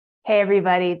Hey,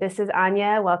 everybody, this is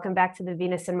Anya. Welcome back to the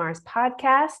Venus and Mars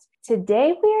podcast.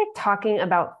 Today, we are talking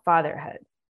about fatherhood.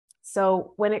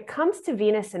 So, when it comes to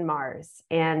Venus and Mars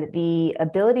and the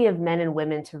ability of men and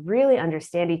women to really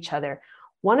understand each other,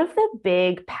 one of the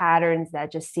big patterns that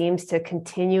just seems to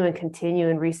continue and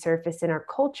resurface in our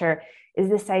culture is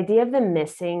this idea of the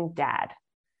missing dad,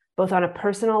 both on a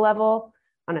personal level,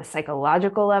 on a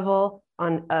psychological level,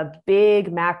 on a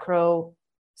big macro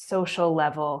social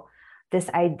level. This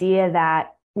idea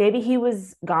that maybe he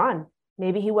was gone,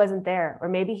 maybe he wasn't there, or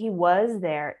maybe he was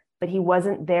there, but he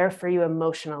wasn't there for you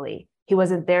emotionally. He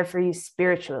wasn't there for you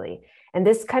spiritually. And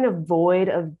this kind of void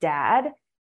of dad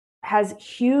has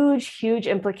huge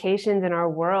implications in our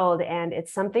world. And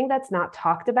it's something that's not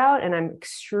talked about. And I'm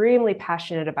extremely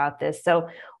passionate about this. So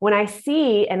when I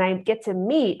see and I get to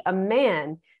meet a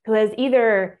man who has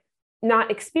either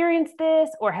not experienced this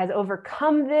or has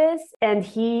overcome this, and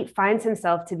he finds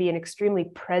himself to be an extremely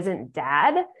present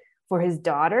dad for his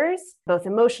daughters, both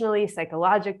emotionally,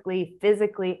 psychologically,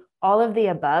 physically, all of the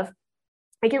above,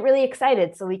 I get really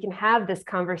excited so we can have this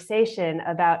conversation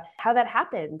about how that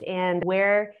happened and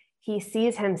where he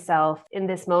sees himself in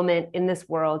this moment, in this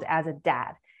world as a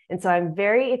dad. And so I'm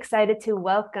very excited to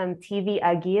welcome Teevee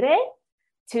Aguirre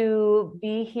to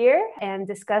be here and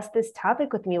discuss this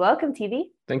topic with me. Welcome,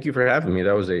 Teevee. Thank you for having me.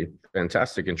 That was a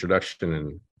fantastic introduction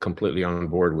and completely on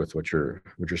board with what you're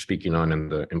speaking on and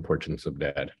the importance of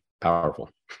dad. Powerful.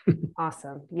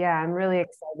 Awesome. Yeah, I'm really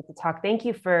excited to talk. Thank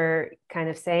you for kind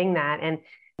of saying that. And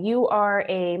you are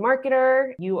a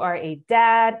marketer, you are a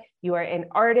dad, you are an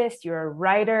artist, you're a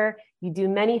writer, you do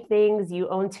many things, you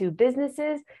own 2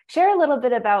 businesses. Share a little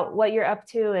bit about what you're up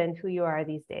to and who you are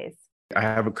these days. I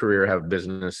have a career, I have a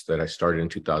business that I started in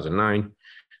 2009.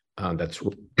 That's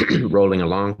rolling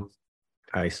along.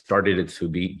 I started it to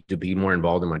be more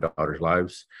involved in my daughter's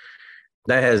lives.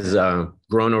 That has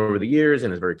grown over the years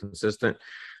and is very consistent,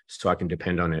 so I can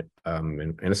depend on it.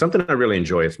 And it's something I really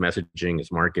enjoy. It's messaging,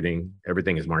 it's marketing.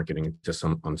 Everything is marketing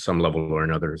on some level or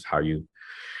another. Is how you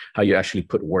actually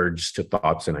put words to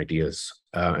thoughts and ideas,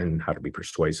 and how to be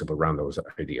persuasive around those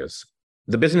ideas.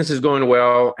 The business is going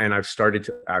well, and I've started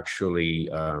to actually,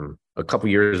 a couple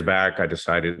years back, I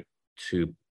decided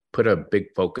to put a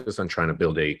big focus on trying to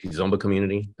build a kizomba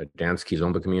community, a dance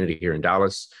kizomba community here in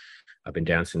Dallas. I've been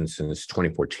dancing since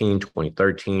 2014,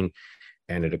 2013,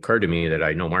 and it occurred to me that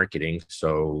I know marketing.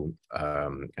 So,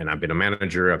 and I've been a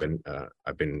manager.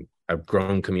 I've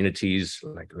grown communities.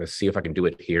 Like, let's see if I can do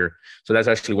it here. So that's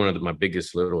actually one of my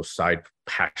biggest little side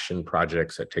passion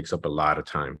projects that takes up a lot of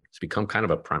time. It's become kind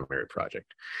of a primary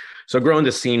project. So growing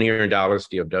the scene here in Dallas,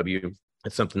 DFW,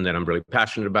 it's something that I'm really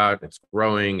passionate about. It's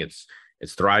growing. It's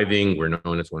thriving. We're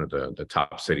known as one of the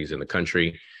top cities in the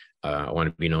country. I want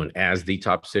to be known as the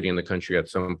top city in the country at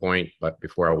some point, but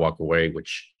before I walk away,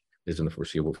 which is in the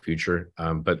foreseeable future.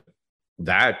 But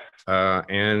that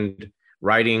and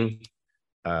writing,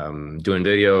 doing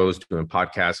videos, doing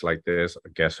podcasts like this,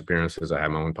 guest appearances. I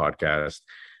have my own podcast,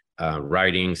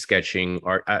 writing, sketching,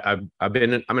 art. I'm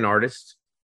an artist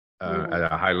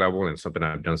at a high level, and something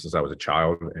I've done since I was a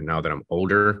child. And now that I'm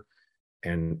older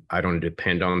and I don't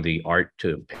depend on the art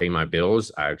to pay my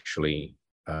bills, I actually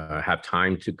have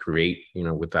time to create,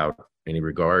 without any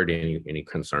regard, any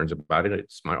concerns about it.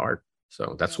 It's my art.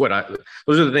 So that's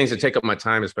those are the things that take up my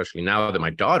time, especially now that my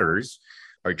daughters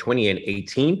are 20 and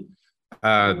 18.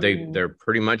 They're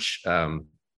pretty much, now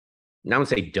I would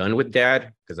say done with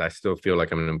dad, because I still feel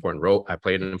like I'm an important role. I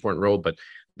played an important role, but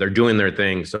they're doing their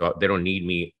thing. So they don't need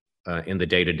me in the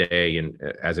day-to-day and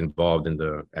as involved in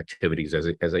the activities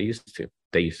as I used to.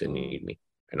 They used to need me,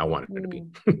 and I wanted it to be.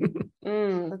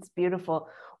 That's beautiful.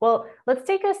 Well, let's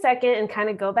take a second and kind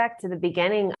of go back to the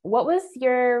beginning. What was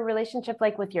your relationship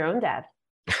like with your own dad?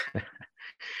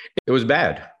 It was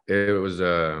bad. It was,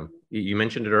 you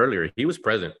mentioned it earlier. He was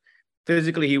present.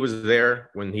 Physically, he was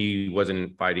there when he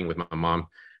wasn't fighting with my mom,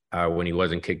 when he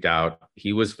wasn't kicked out.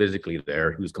 He was physically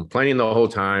there. He was complaining the whole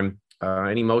time,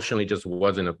 and emotionally just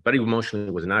wasn't, but emotionally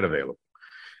was not available.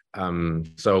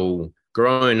 So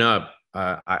growing up,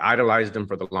 I idolized him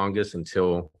for the longest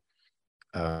until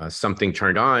something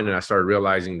turned on, and I started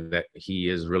realizing that he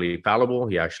is really fallible.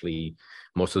 He actually,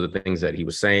 most of the things that he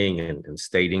was saying and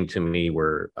stating to me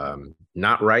were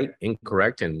not right,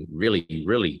 incorrect, and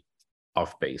really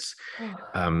off base.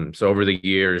 So over the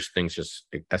years, things just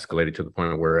escalated to the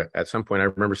point where at some point I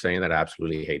remember saying that I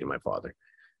absolutely hated my father.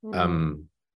 And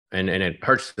it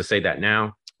hurts to say that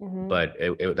now, but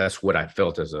that's what I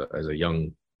felt as a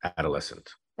young adolescent.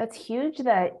 That's huge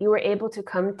that you were able to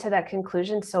come to that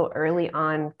conclusion so early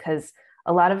on, because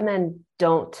a lot of men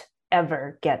don't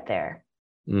ever get there.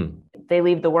 Mm. They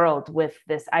leave the world with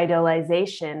this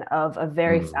idealization of a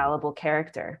very Mm. fallible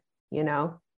character, you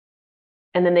know?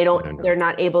 And then I know. they're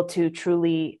not able to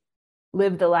truly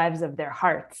live the lives of their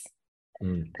hearts.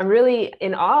 Mm. I'm really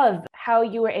in awe of how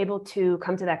you were able to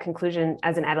come to that conclusion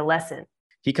as an adolescent.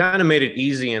 He kind of made it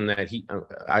easy in that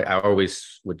I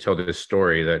always would tell this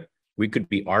story that we could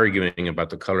be arguing about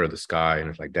the color of the sky. And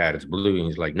it's like, Dad, it's blue. And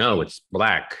he's like, no, it's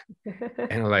black.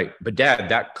 And I'm like, but Dad,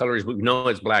 that color is blue. No,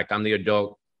 it's black. I'm the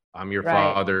adult. I'm your Right.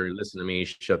 father. Listen to me.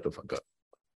 Shut the fuck up.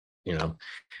 You know?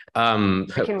 I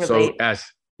can So relate.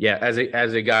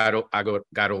 as I got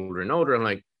older and older, I'm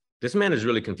like, this man is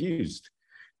really confused.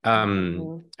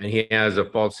 And he has a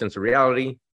false sense of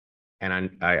reality.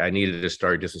 And I needed to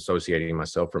start disassociating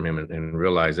myself from him and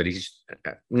realize that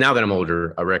now that I'm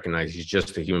older, I recognize he's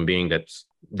just a human being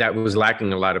that was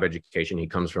lacking a lot of education. He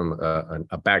comes from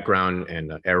a background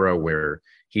and an era where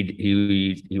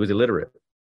he was illiterate.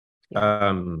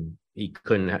 Yeah. He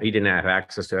didn't have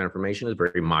access to that information. It's a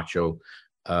very macho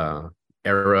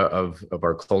era of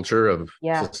our culture, of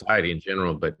society in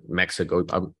general, but Mexico,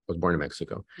 I was born in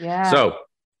Mexico. Yeah. So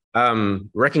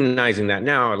recognizing that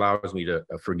now allows me to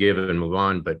forgive and move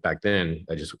on. But back then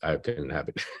I couldn't have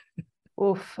it.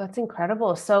 Oof, that's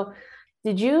incredible. So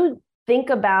did you think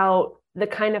about the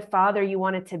kind of father you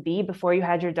wanted to be before you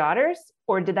had your daughters,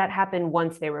 or did that happen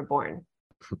once they were born?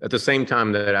 At the same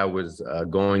time that I was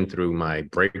going through my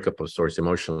breakup of sorts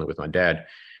emotionally with my dad,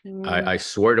 I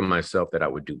swore to myself that I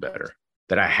would do better,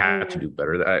 that I had to do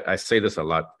better. I say this a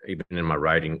lot, even in my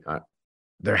writing.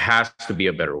 There has to be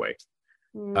a better way.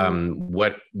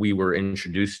 What we were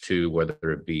introduced to,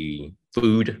 whether it be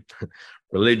food,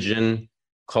 religion,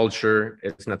 culture,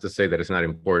 it's not to say that it's not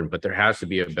important, but there has to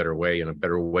be a better way and a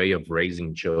better way of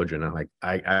raising children. I'm like,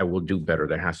 I will do better.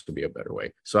 There has to be a better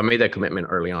way. So I made that commitment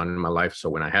early on in my life. So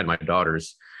when I had my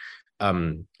daughters,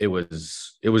 it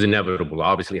was inevitable. I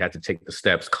obviously had to take the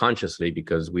steps consciously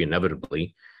because we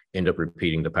inevitably end up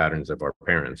repeating the patterns of our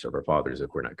parents, of our fathers, if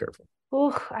we're not careful.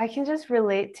 Ooh, I can just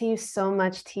relate to you so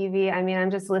much, Teevee. I mean, I'm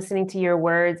just listening to your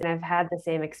words and I've had the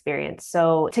same experience.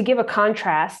 So to give a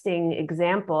contrasting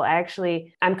example,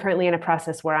 I'm currently in a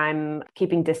process where I'm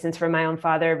keeping distance from my own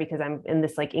father because I'm in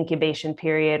this like incubation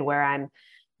period where I'm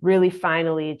really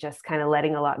finally just kind of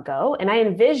letting a lot go. And I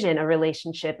envision a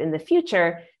relationship in the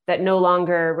future that no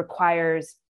longer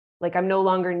requires, like, I'm no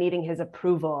longer needing his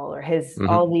approval or his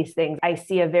all these things. I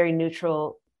see a very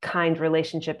neutral, kind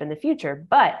relationship in the future.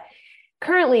 But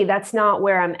currently, that's not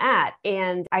where I'm at.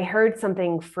 And I heard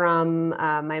something from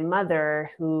my mother,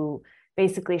 who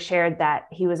basically shared that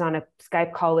he was on a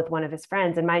Skype call with one of his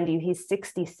friends. And mind you, he's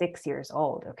 66 years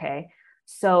old. Okay.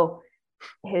 So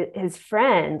his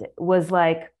friend was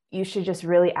like, you should just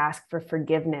really ask for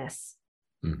forgiveness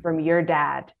from your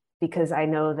dad, because I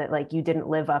know that like you didn't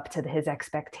live up to his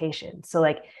expectations. So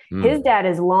like his dad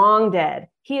is long dead.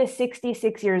 He is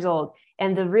 66 years old.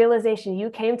 And the realization you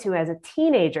came to as a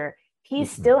teenager, he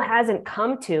still hasn't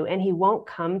come to, and he won't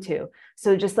come to.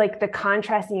 So just like the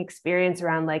contrasting experience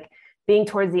around like being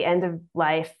towards the end of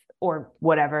life or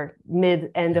whatever,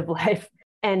 mid end of life,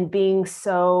 and being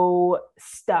so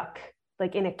stuck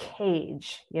like in a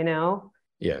cage, you know?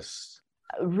 Yes.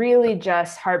 Really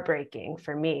just heartbreaking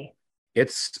for me.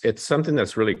 It's something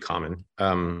that's really common.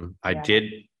 I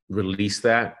did release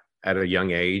that at a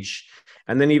young age.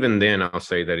 And then even then, I'll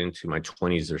say that into my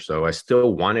 20s or so, I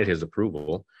still wanted his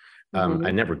approval.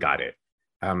 I never got it.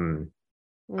 I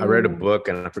read a book,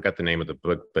 and I forgot the name of the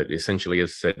book, but essentially it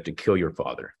said to kill your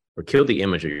father or kill the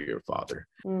image of your father.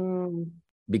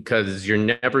 Because you're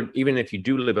never, even if you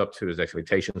do live up to his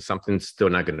expectations, something's still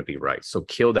not going to be right. So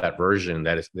kill that version,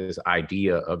 that is this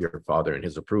idea of your father and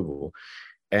his approval.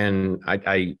 And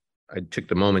I took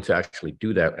the moment to actually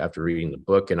do that after reading the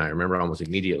book. And I remember almost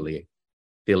immediately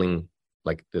feeling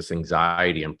like this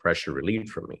anxiety and pressure relieved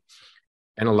from me.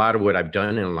 And a lot of what I've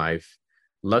done in life,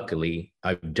 luckily,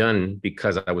 I've done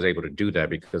because I was able to do that.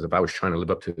 Because if I was trying to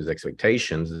live up to his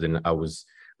expectations, then I was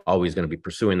always going to be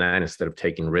pursuing that instead of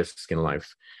taking risks in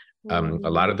life. A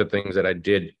lot of the things that I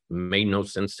did made no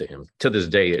sense to him. To this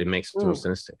day, it makes no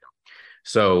sense to him.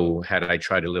 So had I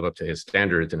tried to live up to his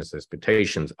standards and his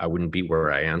expectations, I wouldn't be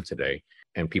where I am today.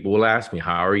 And people will ask me,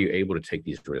 how are you able to take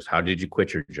these risks? How did you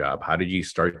quit your job? How did you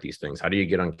start these things? How do you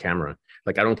get on camera?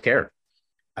 Like, I don't care.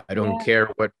 I don't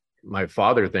care what my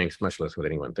father thinks, much less what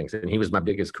anyone thinks. And he was my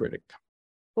biggest critic.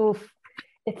 Oof.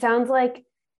 It sounds like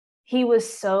he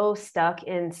was so stuck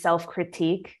in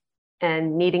self-critique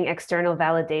and needing external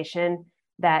validation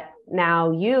that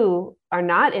now you are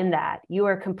not in that. You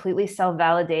are completely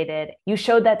self-validated. You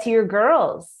showed that to your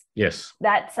girls. Yes.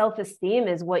 That self-esteem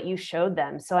is what you showed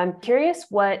them. So I'm curious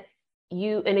what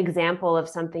an example of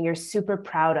something you're super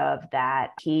proud of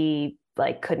that he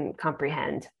like couldn't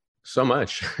comprehend? So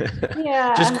much.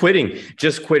 Yeah. Just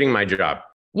quitting my job.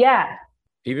 Yeah.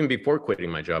 Even before quitting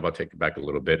my job, I'll take it back a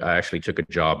little bit. I actually took a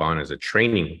job on as a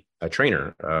trainer. I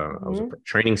was a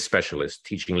training specialist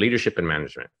teaching leadership and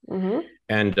management.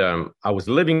 And I was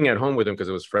living at home with him because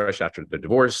it was fresh after the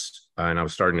divorce. And I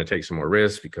was starting to take some more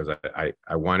risks because I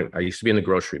used to be in the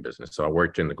grocery business. So I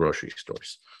worked in the grocery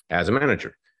stores as a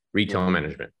manager, retail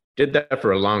management. Did that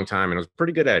for a long time and I was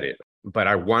pretty good at it. But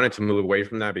I wanted to move away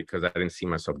from that because I didn't see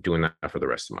myself doing that for the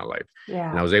rest of my life.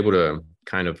 Yeah. And I was able to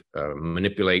kind of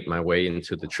manipulate my way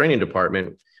into the training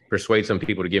department, persuade some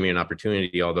people to give me an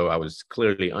opportunity, although I was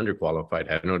clearly underqualified,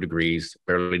 had no degrees,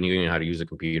 barely knew how to use a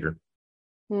computer.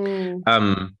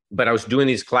 But I was doing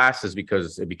these classes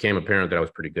because it became apparent that I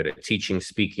was pretty good at teaching,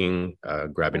 speaking,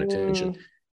 grabbing attention.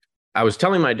 I was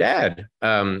telling my dad,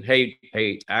 hey,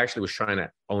 I actually was trying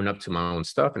to own up to my own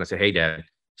stuff. And I said, hey, Dad,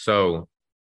 so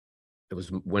it was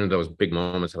one of those big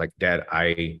moments like, Dad,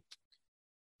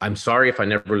 I'm sorry if I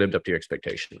never lived up to your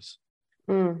expectations.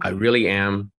 I really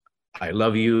am. I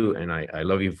love you. And I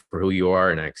love you for who you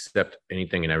are. And I accept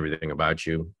anything and everything about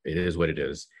you. It is what it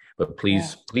is. But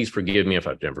please forgive me if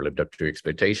I've never lived up to your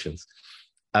expectations.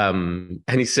 And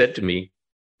he said to me,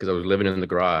 because I was living in the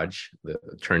garage, the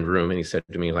turned room, and he said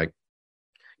to me, like,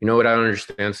 you know what I don't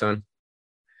understand, son?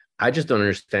 I just don't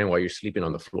understand why you're sleeping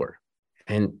on the floor.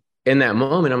 And in that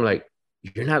moment, I'm like,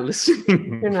 you're not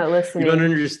listening. You're not listening. You don't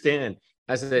understand.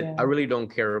 I said, I really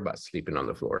don't care about sleeping on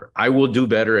the floor. I will do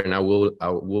better, and I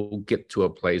will get to a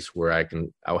place where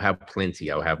I'll have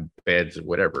plenty. I'll have beds,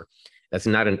 whatever. That's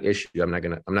not an issue.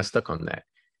 I'm not stuck on that.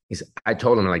 I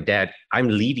told him, like, Dad, I'm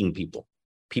leading people.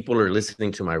 People are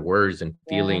listening to my words and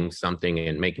feeling something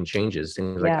and making changes.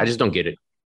 And he's like, I just don't get it.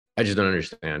 I just don't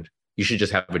understand. You should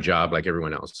just have a job like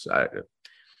everyone else.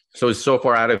 So it's so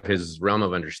far out of his realm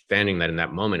of understanding that in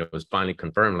that moment, it was finally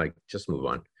confirmed, like, just move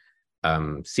on.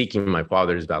 Seeking my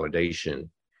father's validation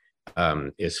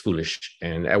is foolish.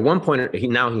 And at one point, he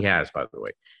has, by the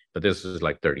way, but this is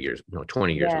like 20 years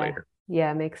later.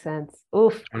 Yeah, makes sense.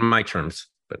 Oof. On my terms.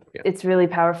 But yeah. It's really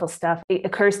powerful stuff. It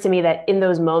occurs to me that in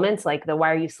those moments, like the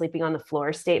 "why are you sleeping on the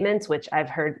floor" statements, which I've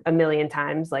heard a million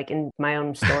times, like in my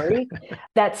own story,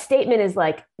 that statement is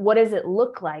like, what does it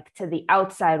look like to the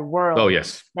outside world? Oh,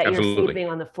 yes, that absolutely. You're sleeping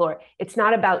on the floor. It's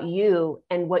not about you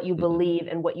and what you believe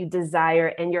and what you desire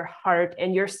and your heart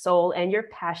and your soul and your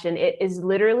passion. It is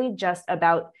literally just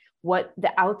about what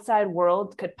the outside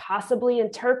world could possibly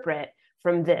interpret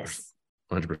from this.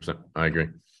 100%. I agree.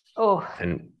 Oh,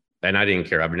 and I didn't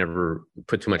care. I've never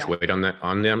put too much weight on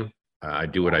them. I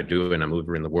do what I do, and I move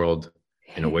around the world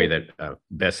in a way that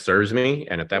best serves me.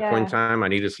 And at that point in time, I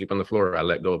needed to sleep on the floor. I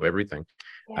let go of everything.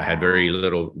 I had very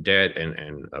little debt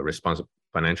and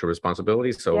financial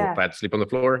responsibilities. So if I had to sleep on the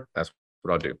floor, that's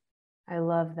what I'll do. I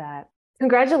love that.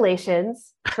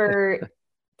 Congratulations for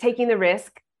taking the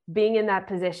risk, being in that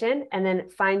position, and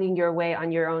then finding your way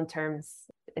on your own terms.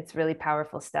 It's really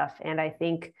powerful stuff. And I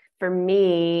think for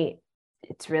me,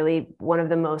 it's really one of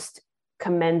the most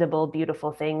commendable,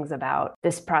 beautiful things about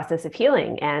this process of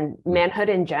healing and manhood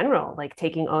in general, like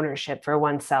taking ownership for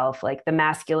oneself, like the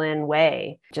masculine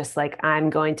way, just like, I'm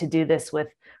going to do this with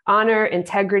honor,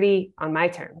 integrity, on my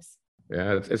terms.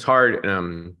 Yeah, it's hard.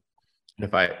 You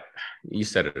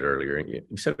said it earlier,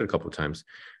 you said it a couple of times.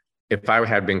 If I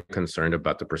had been concerned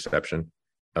about the perception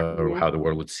of how the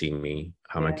world would see me,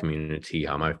 how my community,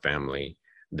 how my family,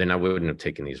 then I wouldn't have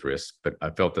taken these risks. But I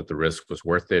felt that the risk was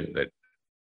worth it, that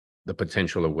the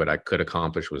potential of what I could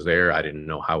accomplish was there. I didn't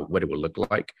know what it would look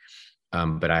like.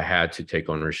 But I had to take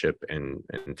ownership and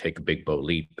take a big, bold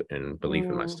leap and believe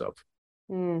in myself.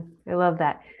 I love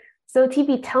that. So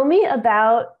Teevee, tell me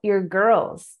about your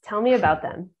girls. Tell me about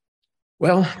them.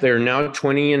 Well, they're now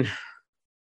 20 and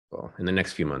in the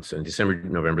next few months, in December,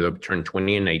 November, they'll turn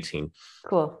 20 and 18.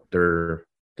 Cool. They're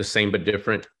the same but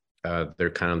different. They're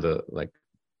kind of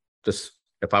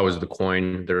if I was the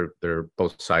coin, they're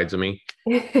both sides of me.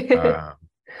 If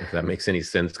that makes any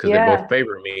sense, because they both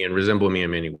favor me and resemble me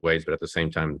in many ways, but at the same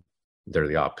time, they're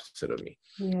the opposite of me.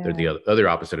 They're the other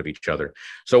opposite of each other.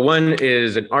 So one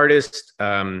is an artist,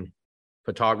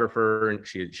 photographer, and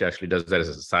she actually does that as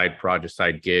a side project,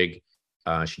 side gig.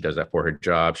 She does that for her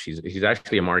job. She's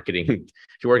actually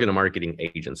she worked in a marketing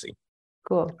agency.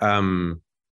 Cool.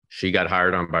 She got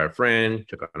hired on by a friend,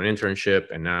 took on an internship,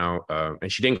 and now,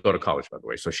 and she didn't go to college, by the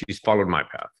way. So she's followed my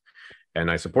path. And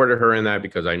I supported her in that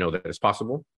because I know that it's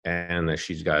possible and that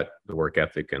she's got the work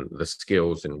ethic and the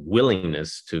skills and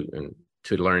willingness to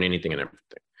learn anything and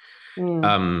everything.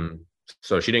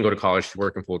 So she didn't go to college. She's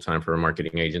working full time for a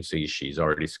marketing agency. She's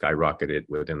already skyrocketed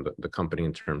within the company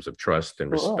in terms of trust and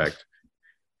respect.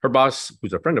 Her boss,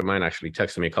 who's a friend of mine, actually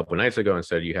texted me a couple of nights ago and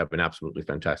said, "You have an absolutely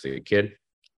fantastic kid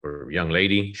or young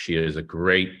lady. She is a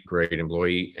great, great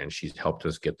employee, and she's helped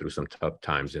us get through some tough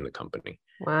times in the company.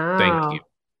 Wow. Thank you."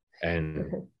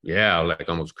 And yeah, like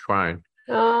almost crying.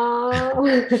 Oh.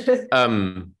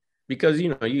 Because,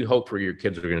 you hope for your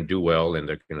kids are going to do well and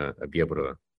they're going to be able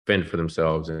to fend for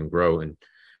themselves and grow. And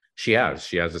she has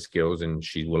the skills, and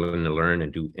she's willing to learn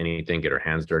and do anything, get her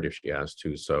hands dirty if she has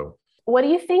to. So what do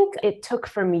you think it took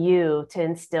from you to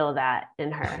instill that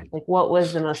in her? Like, what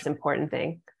was the most important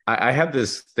thing? I have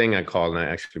this thing I call, and I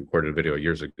actually recorded a video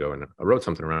years ago, and I wrote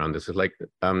something around this. It's like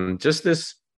just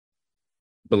this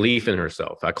belief in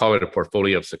herself. I call it a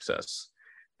portfolio of success.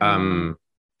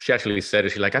 She actually said it.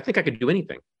 She's like, "I think I could do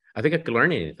anything. I think I could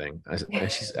learn anything." I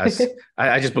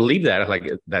just believe that.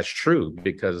 Like, that's true,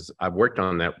 because I've worked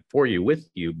on that for you, with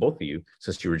you, both of you,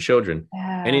 since you were children.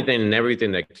 Yeah. Anything and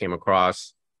everything that came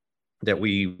across that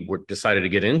we were decided to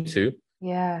get into,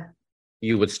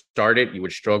 you would start it, you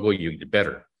would struggle, you get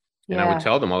better. And I would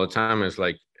tell them all the time, it's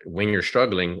like, when you're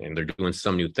struggling and they're doing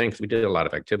some new things, we did a lot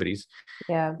of activities.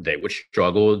 They would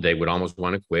struggle. They would almost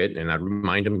want to quit. And I'd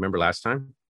remind them, "Remember last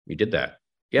time you did that?"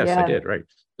 "Yes, I did." "Right.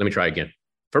 Let me try again."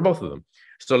 For both of them.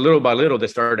 So little by little, they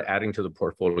started adding to the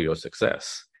portfolio of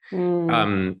success.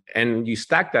 And you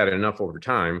stack that enough over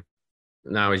time.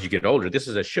 Now, as you get older, this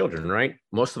is as children, right?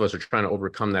 Most of us are trying to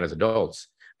overcome that as adults.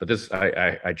 But this,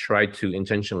 I try to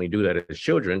intentionally do that as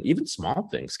children. Even small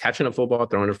things, catching a football,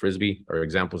 throwing a frisbee, are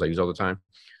examples I use all the time.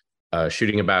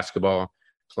 Shooting a basketball,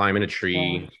 climbing a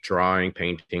tree, drawing,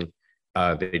 painting.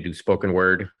 They do spoken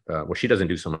word. Well, she doesn't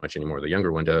do so much anymore. The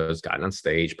younger one does. Gotten on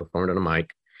stage, performed on a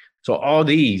mic. So all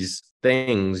these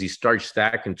things, you start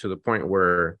stacking to the point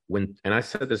where and I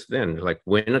said this then, like,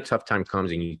 when a tough time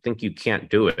comes and you think you can't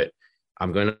do it,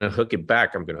 I'm going to hook it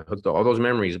back. I'm going to hook all those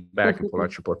memories back and pull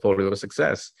out your portfolio of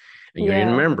success. And you're going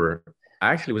to remember,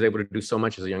 I actually was able to do so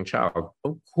much as a young child.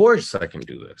 Of course I can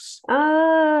do this.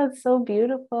 Oh, it's so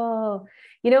beautiful.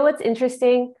 You know what's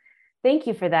interesting? Thank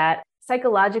you for that.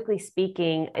 Psychologically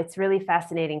speaking, it's really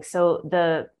fascinating. So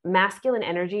the masculine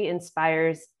energy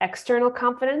inspires external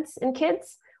confidence in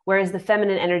kids, whereas the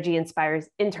feminine energy inspires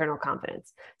internal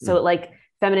confidence. So like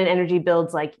feminine energy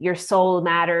builds like your soul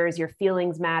matters, your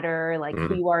feelings matter, like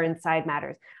who you are inside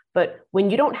matters. But when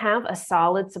you don't have a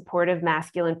solid, supportive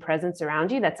masculine presence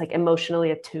around you that's like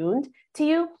emotionally attuned to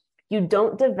you, you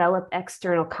don't develop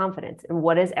external confidence. And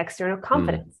what is external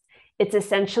confidence? It's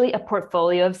essentially a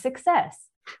portfolio of success.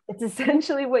 It's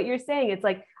essentially what you're saying. It's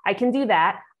like, I can do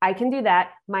that. I can do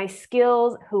that. My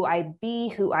skills, who I be,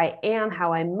 who I am,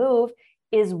 how I move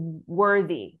is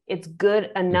worthy. It's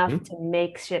good enough to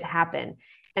make shit happen.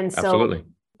 And so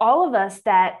all of us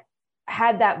that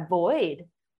had that void,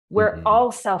 we're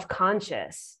all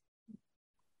self-conscious.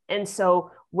 And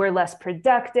so we're less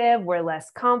productive, we're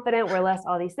less confident, we're less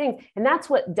all these things. And that's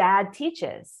what Dad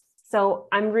teaches. So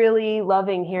I'm really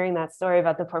loving hearing that story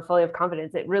about the portfolio of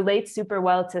confidence. It relates super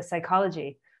well to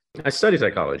psychology. I study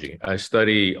psychology. I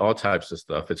study all types of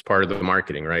stuff. It's part of the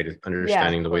marketing, right? It's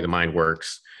understanding the way the mind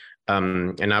works.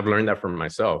 And I've learned that from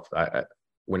myself.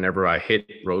 Whenever I hit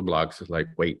roadblocks, it's like,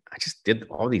 wait, I just did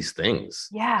all these things.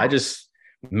 I just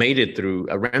made it through.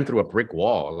 I ran through a brick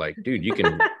wall. Like, dude, you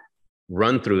can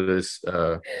run through this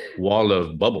wall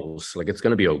of bubbles. Like, it's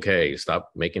going to be okay. Stop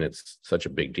making it such a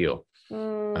big deal.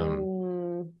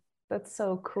 That's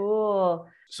so cool.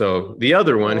 So the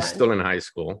other one is still in high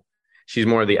school. She's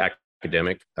more of the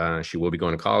academic. She will be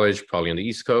going to college, probably on the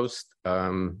East Coast.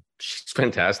 She's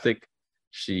fantastic.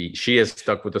 She has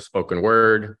stuck with the spoken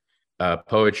word,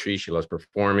 poetry. She loves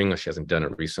performing. She hasn't done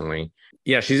it recently.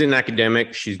 Yeah, she's an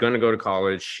academic. She's going to go to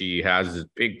college. She has this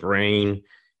big brain.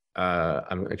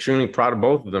 I'm extremely proud of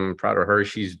both of them. I'm proud of her.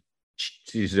 She's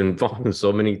involved in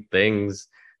so many things.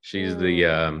 She's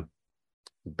the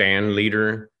band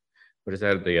leader. What is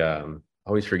that? I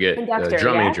always forget. Conductor,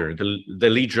 drum major, the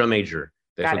lead drum major.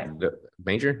 The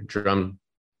major drum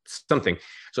something.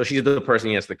 So she's the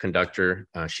person, yes, the conductor.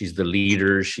 She's the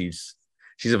leader. She's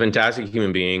a fantastic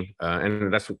human being.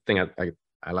 And that's the thing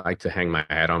I like to hang my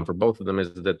hat on for both of them,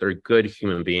 is that they're good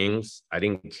human beings. I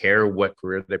didn't care what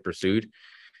career they pursued.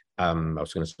 I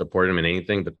was going to support them in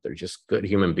anything, but they're just good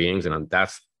human beings. And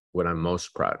that's what I'm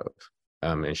most proud of.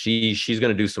 And she's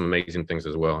going to do some amazing things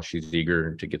as well. She's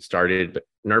eager to get started, but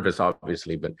nervous,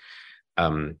 obviously, but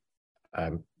I'm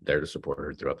there to support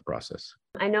her throughout the process.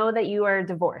 I know that you are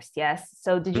divorced, yes?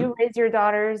 So did you raise your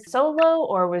daughters solo,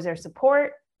 or was there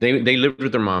support? They lived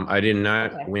with their mom. I did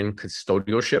not Okay. win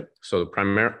custodialship. So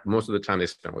most of the time they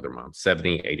spent with their mom,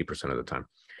 70, 80% of the time.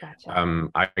 Gotcha.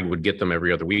 I would get them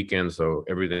every other weekend. So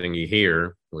everything you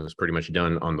hear was pretty much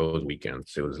done on those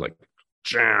weekends. It was like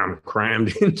jam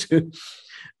crammed into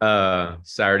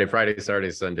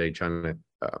Saturday, Sunday, trying to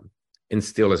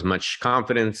instill as much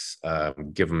confidence,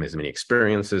 give them as many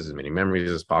experiences, as many memories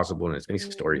as possible, and as many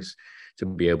stories to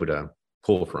be able to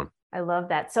pull from. I love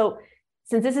that. So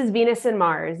since this is Venus and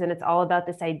Mars and it's all about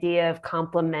this idea of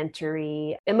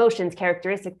complementary emotions,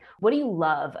 characteristics, what do you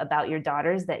love about your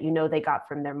daughters that you know they got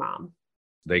from their mom?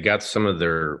 They got some of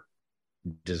their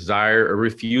desire or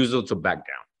refusal to back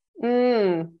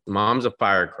down. Mom's a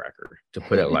firecracker, to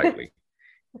put it lightly.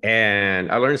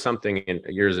 And I learned something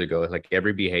years ago, like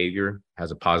every behavior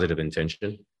has a positive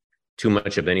intention. Too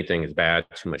much of anything is bad.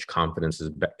 Too much confidence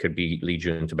could lead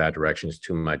you into bad directions.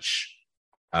 Too much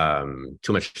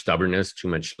stubbornness, too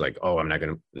much like, oh, I'm not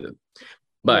going to.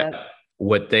 But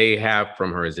what they have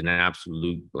from her is an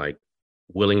absolute like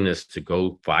willingness to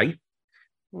go fight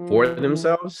for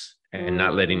themselves and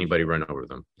not let anybody run over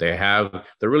them. They're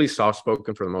really soft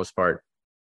spoken for the most part,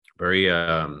 very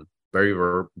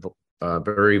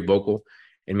vocal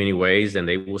in many ways, and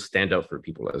they will stand up for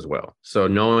people as well. So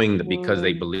knowing that because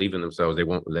they believe in themselves, they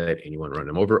won't let anyone run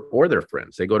them over or their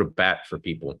friends. They go to bat for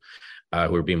people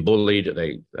who are being bullied.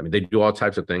 They do all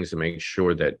types of things to make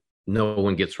sure that no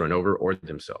one gets run over or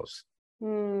themselves.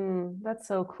 That's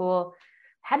so cool.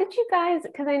 How did you guys,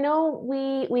 because I know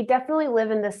we definitely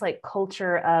live in this like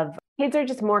culture of kids are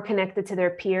just more connected to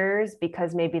their peers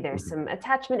because maybe there's some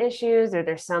attachment issues or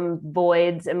there's some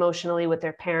voids emotionally with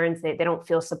their parents. They don't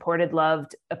feel supported,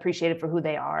 loved, appreciated for who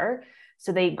they are.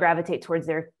 So they gravitate towards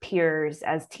their peers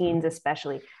as teens,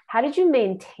 especially. How did you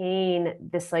maintain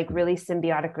this like really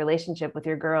symbiotic relationship with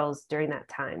your girls during that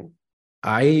time?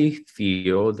 I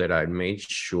feel that I made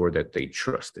sure that they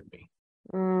trusted me.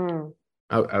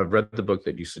 I've read the book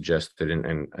that you suggested,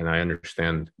 and I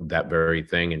understand that very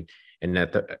thing. And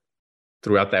that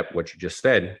throughout that, what you just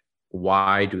said,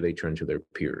 why do they turn to their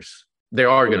peers? They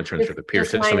are going to turn to their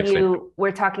peers to some extent.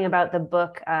 We're talking about the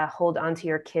book Hold On to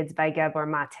Your Kids by Gabor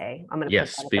Mate. I'm going to put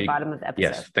that at the bottom of the episode.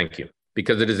 Yes, thank you.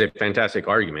 Because it is a fantastic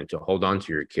argument to hold on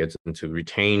to your kids and to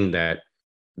retain that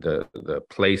the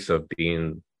place of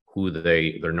being who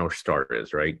their North Star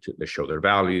is, right? To show their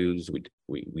values.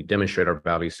 We demonstrate our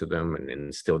values to them and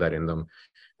instill that in them,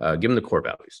 give them the core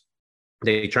values.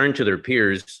 They turn to their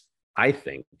peers, I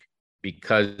think,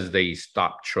 because they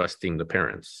stop trusting the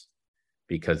parents,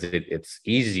 because it's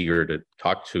easier to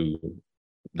talk to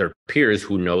their peers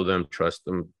who know them, trust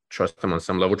them on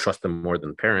some level, trust them more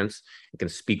than parents, and can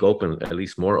speak open, at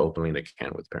least more openly than they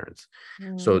can with parents.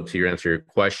 So to answer your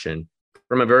question,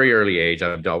 from a very early age,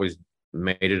 I've always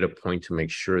made it a point to make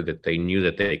sure that they knew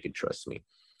that they could trust me.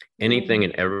 Anything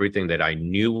and everything that I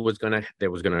knew was gonna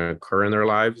occur in their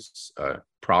lives,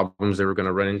 problems they were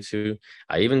gonna run into.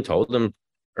 I even told them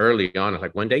early on,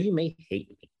 like, one day you may hate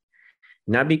me,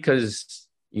 not because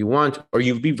you want, or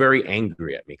you'd be very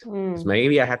angry at me, because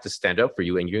maybe I have to stand up for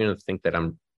you, and you're gonna think that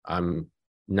I'm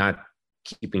not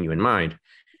keeping you in mind.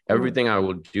 Everything I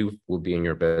will do will be in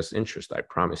your best interest. I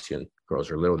promise you. And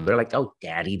girls are little. They're like, oh,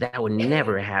 daddy, that would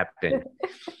never happen.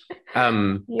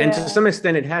 And to some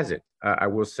extent it hasn't. I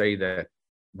will say that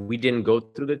we didn't go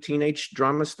through the teenage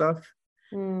drama stuff.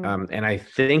 And I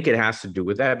think it has to do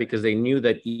with that, because they knew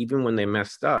that even when they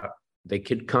messed up, they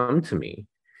could come to me.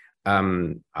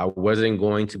 I wasn't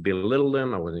going to belittle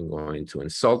them. I wasn't going to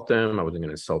insult them. I wasn't going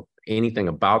to insult anything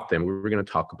about them. We were going to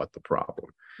talk about the problem.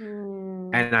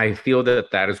 And I feel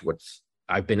that is what's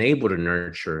I've been able to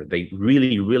nurture. They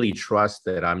really, really trust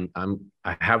that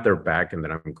I have their back, and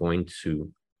that I'm going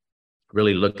to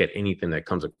really look at anything that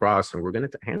comes across, and we're going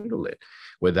to handle it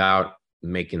without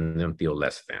making them feel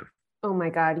less than. Oh my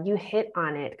God, you hit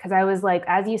on it. Because I was like,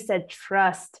 as you said,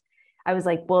 trust, I was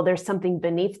like, well, there's something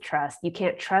beneath trust. You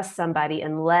can't trust somebody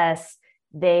unless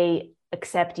they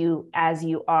accept you as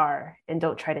you are and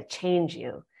don't try to change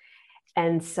you.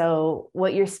 And so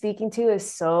what you're speaking to is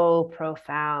so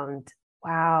profound.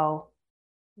 Wow.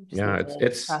 Yeah,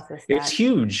 it's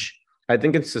huge. I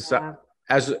think it's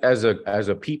as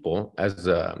a people, as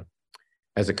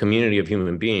a community of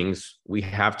human beings, we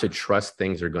have to trust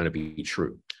things are going to be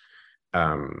true.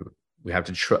 We have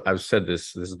to trust. I've said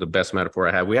this is the best metaphor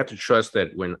I have. We have to trust that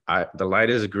when the light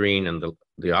is green and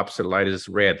the opposite light is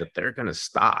red, that they're going to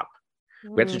stop.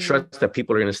 We have to trust that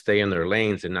people are going to stay in their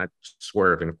lanes and not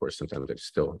swerve. And of course, sometimes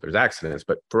there's accidents.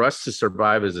 But for us to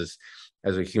survive as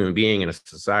a human being in a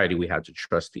society, we have to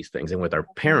trust these things. And with our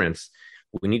parents,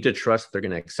 we need to trust they're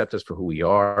going to accept us for who we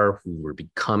are, who we're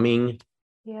becoming,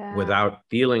 without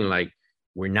feeling like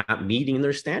we're not meeting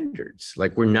their standards.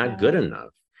 Like we're not good enough.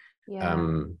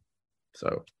 Yeah.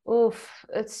 So Oof,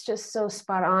 it's just so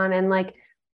spot on. And like,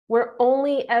 we're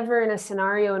only ever in a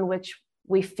scenario in which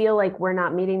we feel like we're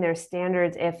not meeting their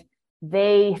standards if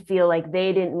they feel like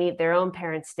they didn't meet their own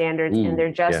parents' standards and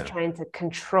they're just trying to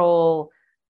control.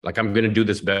 Like, I'm going to do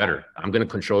this better. I'm going to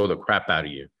control the crap out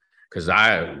of you. Because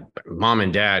mom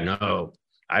and dad, no,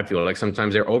 I feel like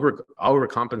sometimes they're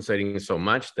overcompensating so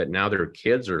much that now their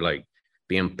kids are like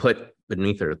being put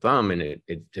beneath their thumb, and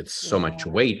it's so much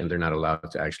weight, and they're not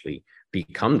allowed to actually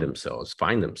become themselves,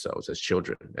 find themselves as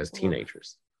children, as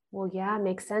teenagers. Well, yeah, it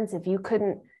makes sense. If you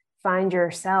couldn't find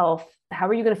yourself, how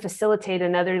are you going to facilitate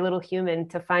another little human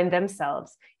to find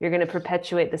themselves? You're going to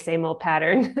perpetuate the same old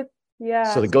pattern.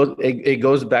 Yeah. So it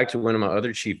goes back to one of my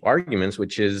other chief arguments,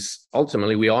 which is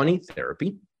ultimately we all need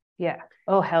therapy. Yeah.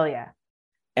 Oh, hell yeah.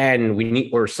 And we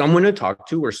need, or someone to talk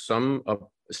to, or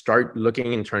start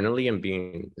looking internally and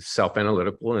being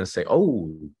self-analytical and say,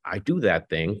 oh, I do that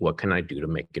thing. What can I do to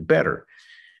make it better?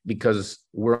 Because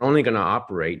we're only going to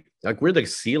operate like we're the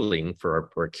ceiling for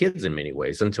our kids in many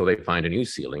ways until they find a new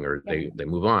ceiling or they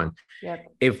move on. Yep.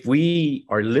 If we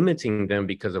are limiting them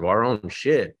because of our own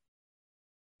shit,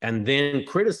 and then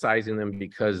criticizing them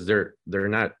because they're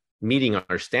not meeting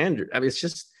our standard, I mean, it's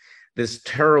just this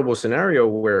terrible scenario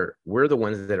where we're the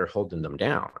ones that are holding them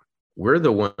down. We're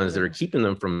the ones that are keeping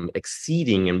them from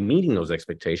exceeding and meeting those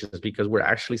expectations because we're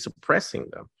actually suppressing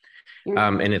them.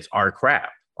 And it's our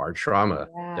crap, our trauma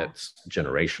that's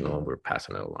generational, and we're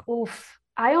passing it along. Oof.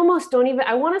 I almost don't even,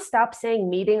 I want to stop saying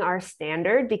meeting our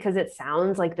standard because it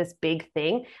sounds like this big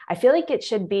thing. I feel like it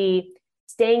should be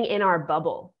staying in our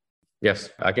bubble.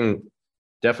 Yes, I can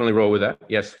definitely roll with that.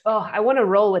 Yes. Oh, I want to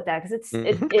roll with that because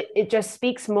it just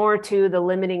speaks more to the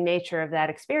limiting nature of that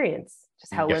experience,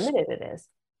 just how limited it is.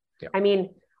 Yeah. I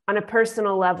mean, on a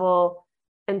personal level,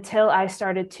 until I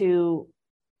started to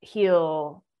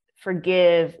heal,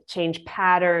 forgive, change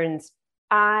patterns,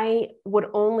 I would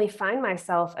only find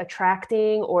myself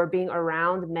attracting or being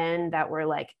around men that were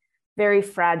like very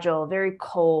fragile, very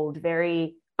cold,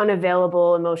 very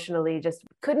unavailable emotionally, just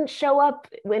couldn't show up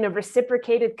in a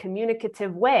reciprocated,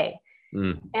 communicative way.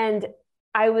 And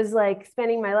I was like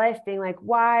spending my life being like,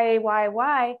 why?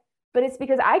 But it's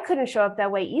because I couldn't show up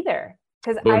that way either.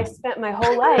 Because I spent my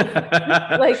whole life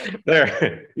like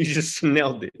there, you just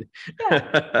nailed it.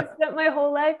 I spent my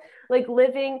whole life like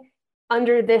living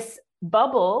under this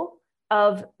bubble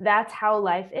of that's how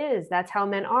life is, that's how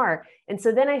men are. And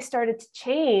so then I started to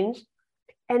change.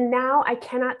 And now I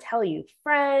cannot tell you,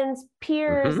 friends,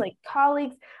 peers, like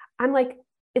colleagues, I'm like,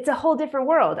 it's a whole different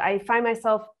world. I find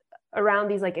myself around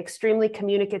these like extremely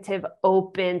communicative,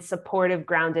 open, supportive,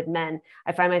 grounded men.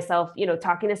 I find myself,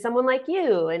 talking to someone like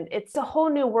you, and it's a whole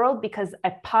new world because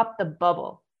I popped the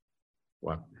bubble.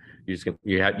 Wow. You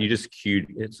just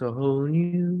cued, it's a whole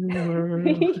new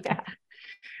world.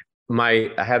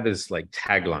 I have this like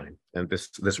tagline and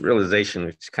this realization,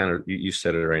 which kind of, you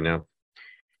said it right now.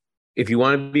 If you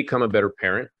want to become a better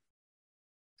parent,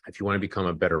 if you want to become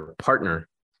a better partner,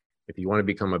 if you want to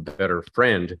become a better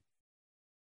friend,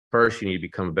 first you need to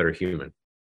become a better human,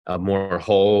 more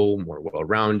whole, more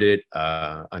well-rounded,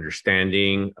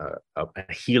 understanding,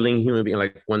 a healing human being,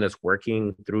 like one that's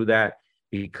working through that.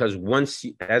 Because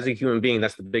as a human being,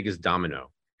 that's the biggest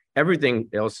domino. Everything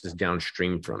else is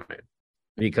downstream from it,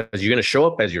 because you're going to show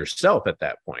up as yourself at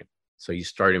that point. So you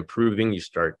start improving, you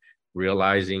start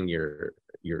realizing your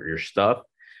stuff.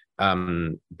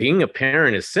 Being a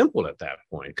parent is simple at that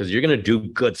point because you're going to do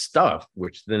good stuff,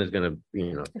 which then is going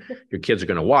to, your kids are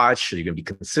going to watch. You're going to be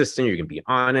consistent. You're going to be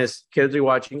honest. Kids are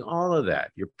watching all of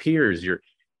that. Your peers, your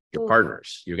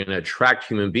partners. You're going to attract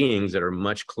human beings that are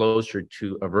much closer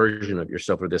to a version of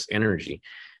yourself or this energy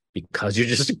because you're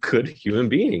just a good human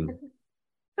being.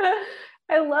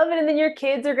 I love it. And then your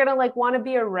kids are going to like want to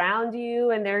be around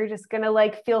you, and they're just going to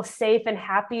like feel safe and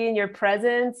happy in your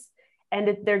presence.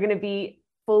 And they're going to be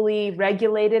fully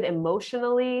regulated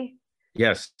emotionally.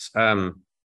 Yes,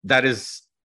 that is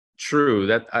true.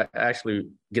 That I actually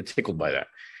get tickled by that.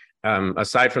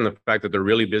 Aside from the fact that they're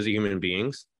really busy human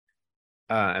beings,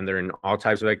 and they're in all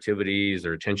types of activities,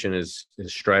 their attention is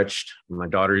stretched. My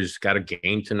daughter's got a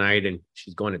game tonight, and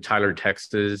she's going to Tyler,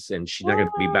 Texas, and she's not going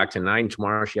to be back tonight. And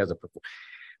tomorrow she has a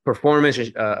performance,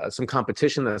 some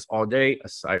competition that's all day.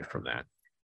 Aside from that,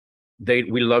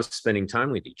 we love spending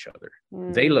time with each other.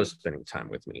 They love spending time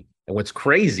with me. And what's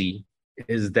crazy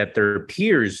is that their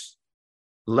peers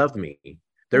love me.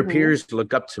 Their peers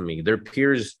look up to me. Their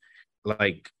peers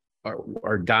like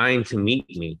are dying to meet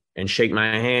me and shake my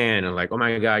hand and like, oh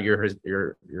my God,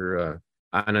 you're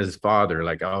Anna's father.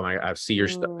 Like, oh my, I see your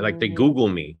stuff. Like they Google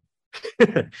me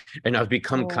And I've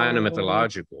become kind of Oh,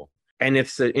 mythological. And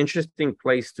it's an interesting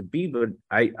place to be, but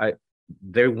I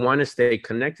they want to stay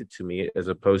connected to me as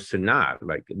opposed to not.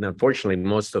 Like, and unfortunately,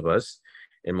 most of us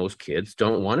and most kids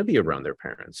don't want to be around their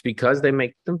parents because they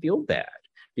make them feel bad,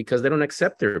 because they don't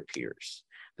accept their peers.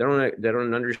 They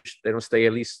don't stay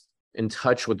at least in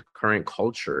touch with current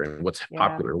culture and what's yeah.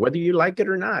 popular, whether you like it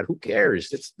or not. Who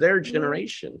cares? It's their Yeah.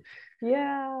 generation.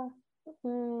 Yeah.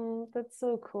 That's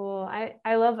so cool.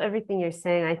 I love everything you're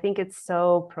saying. I think it's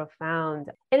so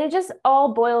profound. And it just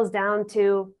all boils down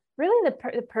to really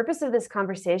the purpose of this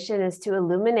conversation is to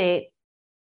illuminate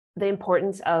the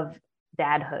importance of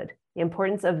dadhood, the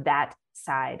importance of that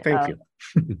side Thank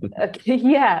of you.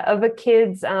 yeah, of a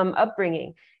kid's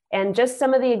upbringing. And just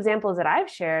some of the examples that I've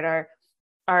shared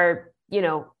are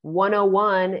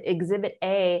 101 exhibit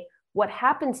A, what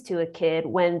happens to a kid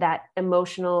when that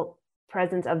emotional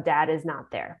presence of dad is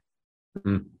not there.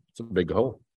 It's a big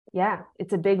hole. Yeah,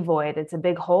 it's a big void, it's a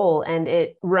big hole, and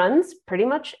it runs pretty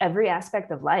much every aspect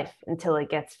of life until it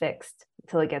gets fixed,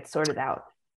 until it gets sorted out.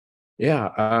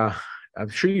 Yeah, I'm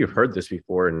sure you've heard this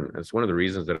before, and it's one of the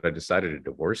reasons that I decided to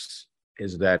divorce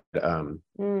is that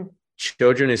Mm,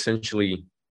 children essentially,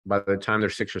 by the time they're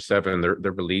 6 or 7,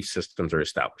 their belief systems are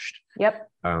established. yep.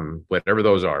 Whatever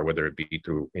those are, whether it be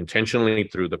through intentionally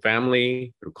through the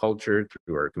family, through culture,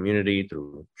 through our community,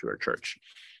 through our church.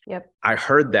 Yep. I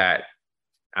heard that,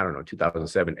 I don't know,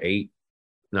 2007, 8,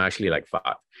 no, actually like 5.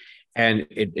 And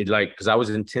it like, because I was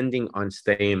intending on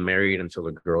staying married until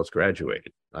the girls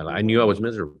graduated. I knew I was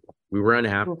miserable. We were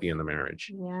unhappy in the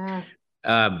marriage. Yeah.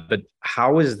 But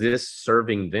how is this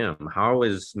serving them? How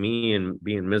is me and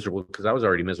being miserable? Because I was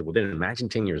already miserable then. Imagine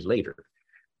 10 years later.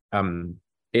 Um,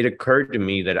 it occurred to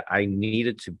me that I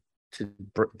needed to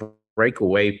break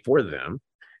away for them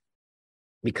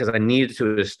because I needed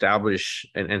to establish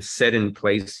and set in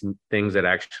place things that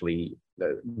actually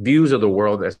views of the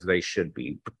world as they should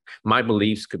be. My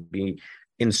beliefs could be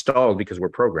installed because we're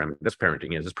programming. That's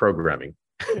parenting is, it's programming.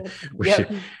 Yep. We Yep. should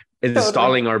Totally.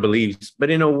 installing our beliefs, but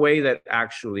in a way that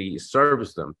actually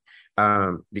serves them.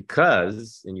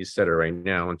 Because, and you said it right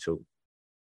now, until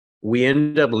we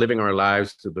end up living our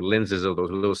lives through the lenses of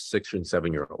those little 6 and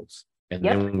 7 year olds. And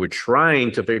Yep. then we're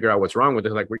trying to figure out what's wrong with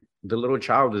it. Like the little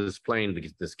child is playing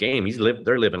this game.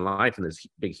 They're living life in this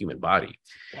big human body.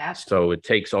 Yep. So it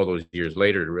takes all those years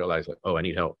later to realize, like, oh, I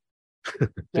need help.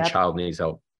 The Yep. child needs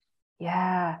help.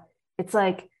 Yeah. It's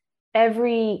like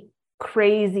every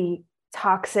crazy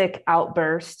toxic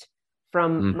outburst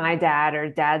from Mm. my dad or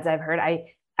dads I've heard,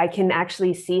 I can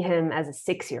actually see him as a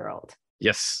 6-year-old.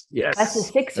 Yes, That's a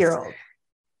yes. 6-year-old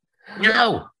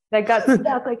No. that got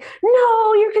stuck like,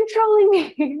 no, you're controlling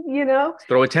me, you know?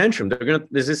 Throw a tantrum.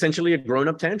 There's essentially a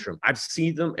grown-up tantrum. I've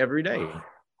seen them every day.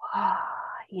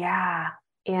 Yeah.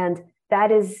 And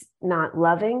that is not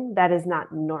loving. That is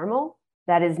not normal.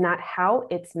 That is not how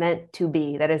it's meant to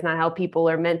be. That is not how people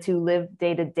are meant to live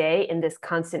day to day in this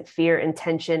constant fear and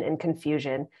tension and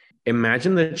confusion.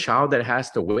 Imagine the child that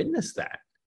has to witness that,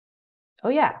 Oh,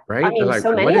 yeah. I right? They're mean, like, so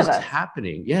what many of is us.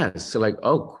 happening? Yes. So like,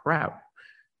 oh crap,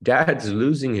 dad's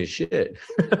losing his shit.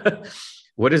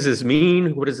 What does this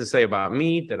mean? What does it say about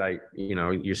me? That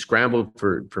you scramble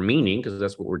for meaning, because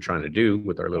that's what we're trying to do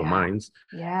with our little Yeah. minds.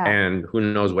 Yeah. And who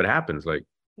knows what happens? Like,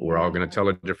 we're all Yeah. going to tell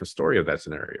a different story of that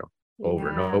scenario over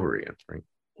and Yeah. over again, right?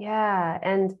 Yeah.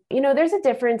 And, there's a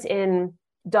difference in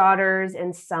daughters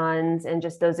and sons and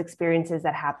just those experiences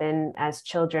that happen as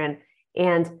children.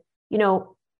 And,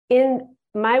 in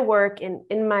my work,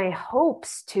 in my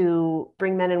hopes to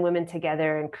bring men and women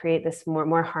together and create this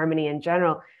more harmony in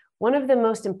general, one of the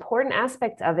most important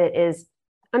aspects of it is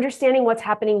understanding what's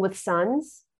happening with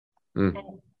sons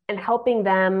Mm. and helping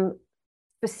them,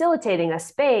 facilitating a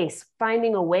space,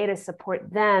 finding a way to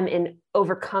support them in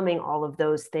overcoming all of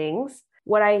those things.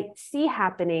 What I see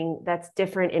happening that's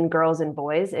different in girls and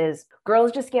boys is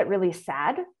girls just get really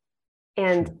sad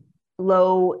and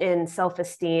low in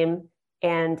self-esteem,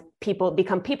 and people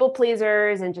become people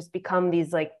pleasers and just become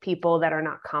these like people that are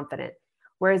not confident.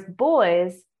 Whereas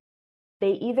boys,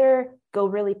 they either go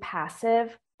really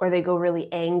passive or they go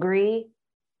really angry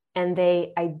and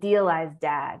they idealize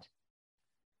dad.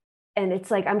 And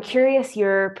it's like, I'm curious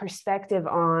your perspective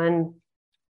on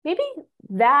maybe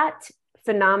that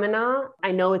phenomena.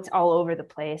 I know it's all over the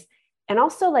place. And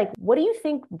also, like, what do you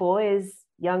think boys,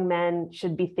 young men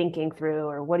should be thinking through,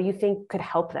 or what do you think could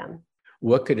help them?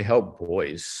 What could help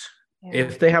boys Yeah.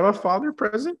 if they have a father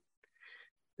present?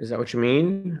 Is that what you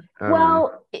mean?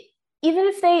 Well, even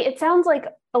if it sounds like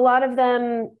a lot of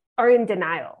them are in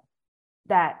denial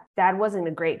that dad wasn't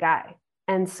a great guy.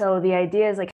 And so the idea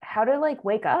is like how to like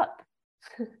wake up.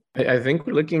 I think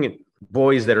we're looking at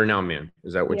boys that are now men.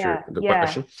 Is that what the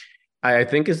question? I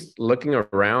think is looking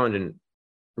around and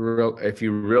if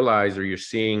you realize or you're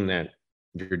seeing that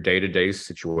your day-to-day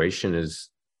situation is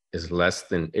less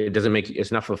than, it doesn't make,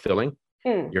 it's not fulfilling.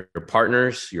 Your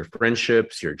partners, your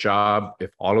friendships, your job,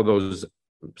 if all of those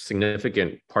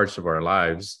significant parts of our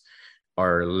lives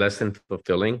are less than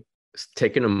fulfilling,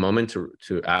 taking a moment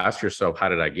to ask yourself, how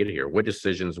did I get here? What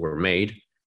decisions were made,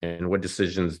 and what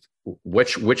decisions,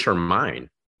 which are mine,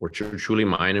 which are truly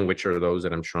mine, and which are those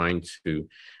that I'm trying to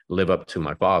live up to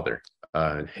my father,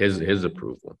 his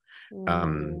approval.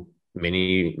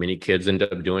 Many kids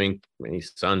many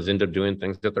sons end up doing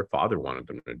things that their father wanted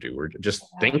them to do, or just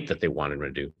think that they wanted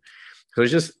them to do. So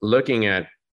it's just looking at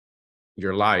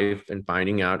your life and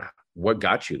finding out what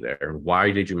got you there and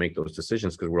why did you make those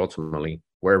decisions, because we're ultimately,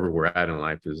 wherever we're at in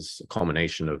life is a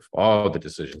culmination of all the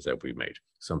decisions that we've made,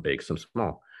 some big, some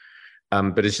small.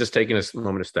 But it's just taking a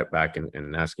moment to step back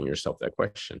and asking yourself that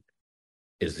question.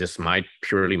 Is this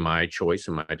purely my choice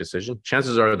and my decision?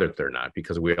 Chances are that they're not,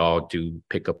 because we all do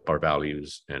pick up our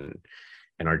values and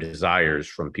our desires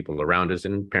from people around us,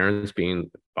 and parents,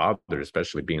 being fathers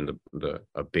especially, being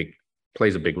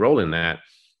plays a big role in that.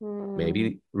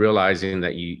 Maybe realizing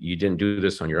that you didn't do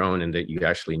this on your own, and that you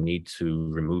actually need to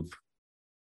remove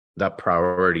that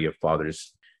priority of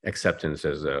father's acceptance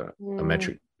as a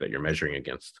metric that you're measuring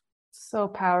against. So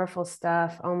powerful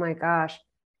stuff. Oh my gosh.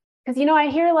 Because, I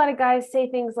hear a lot of guys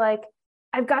say things like,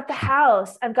 I've got the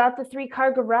house, I've got the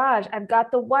 3-car garage, I've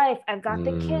got the wife, I've got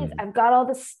the kids, I've got all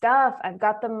the stuff, I've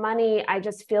got the money. I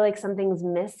just feel like something's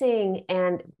missing.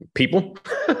 And people,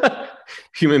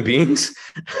 human beings,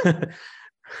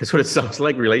 that's what it sounds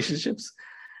like. Relationships.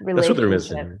 That's what they're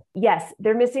missing. Yes,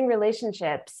 they're missing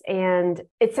relationships. And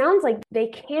it sounds like they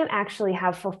can't actually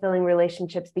have fulfilling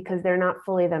relationships because they're not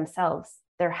fully themselves.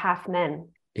 They're half men.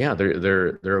 Yeah,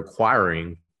 they're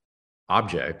acquiring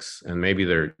objects, and maybe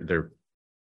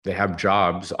they have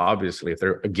jobs. Obviously, if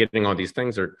they're getting all these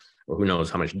things, or who knows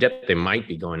how much debt they might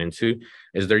be going into,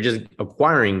 is they're just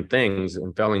acquiring things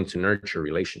and failing to nurture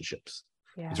relationships.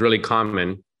 It's really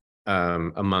common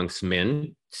amongst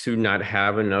men to not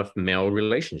have enough male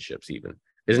relationships. Even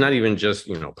it's not even just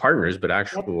partners, but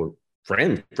actual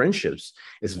friendships.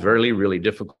 It's really, really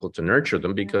difficult to nurture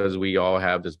them, because we all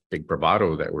have this big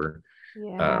bravado that we're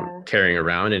carrying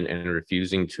around, and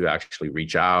refusing to actually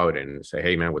reach out and say,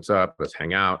 hey man, what's up, let's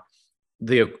hang out.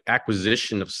 The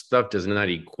acquisition of stuff does not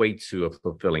equate to a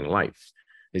fulfilling life.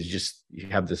 It's just, you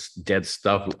have this dead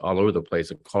stuff all over the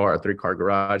place, a 3-car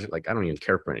garage. Like, I don't even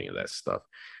care for any of that stuff.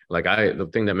 Like, the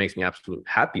thing that makes me absolutely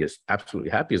happiest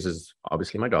is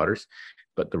obviously my daughters,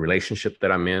 but the relationship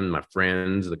that I'm in, my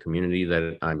friends, the community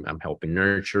that I'm helping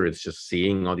nurture. It's just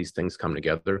seeing all these things come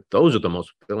together. Those are the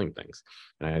most fulfilling things.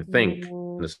 And I think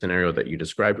in the scenario that you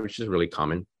described, which is really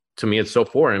common to me, it's so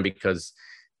foreign because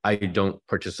I don't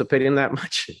participate in that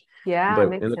much. Yeah,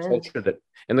 but in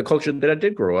the culture that I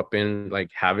did grow up in,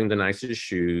 like having the nicest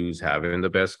shoes, having the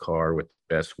best car with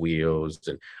the best wheels,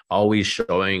 and always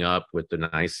showing up with the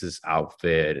nicest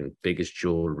outfit and biggest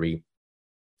jewelry,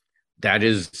 that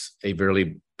is a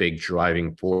really big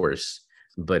driving force.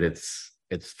 But it's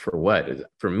for what?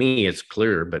 For me, it's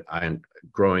clear. But I'm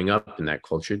growing up in that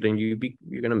culture, then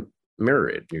you're gonna mirror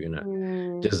it. You're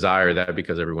gonna desire that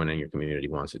because everyone in your community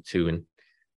wants it too. And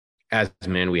as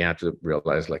men, we have to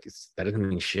realize, like, that doesn't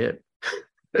mean shit.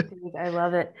 I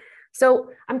love it. So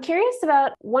I'm curious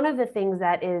about one of the things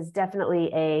that is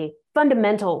definitely a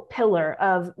fundamental pillar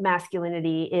of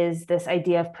masculinity is this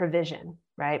idea of provision,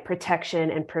 right?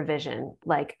 Protection and provision,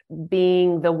 like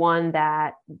being the one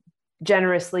that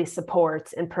generously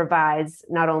supports and provides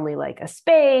not only like a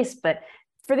space, but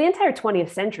for the entire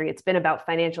 20th century, it's been about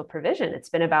financial provision. It's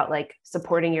been about like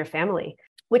supporting your family,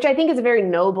 which I think is a very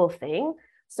noble thing.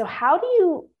 So how do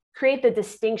you create the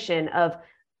distinction of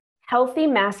healthy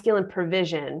masculine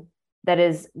provision that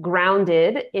is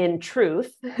grounded in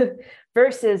truth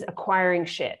versus acquiring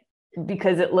shit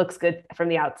because it looks good from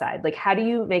the outside? Like, how do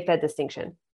you make that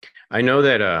distinction? I know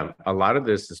that a lot of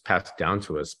this is passed down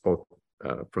to us, both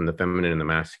from the feminine and the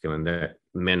masculine, that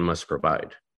men must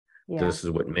provide. Yeah. This is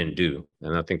what men do.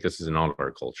 And I think this is in all of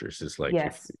our cultures. It's like,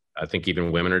 I think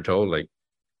even women are told, like,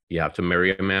 you have to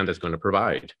marry a man that's going to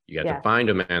provide. You have to find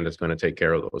a man that's going to take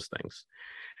care of those things.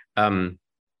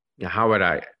 How would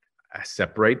I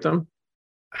separate them?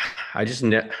 I just,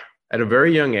 at a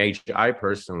very young age, I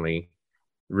personally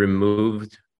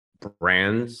removed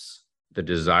brands, the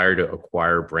desire to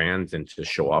acquire brands and to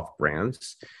show off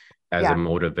brands as a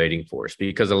motivating force,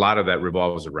 because a lot of that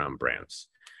revolves around brands.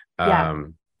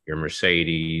 Your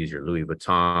Mercedes, your Louis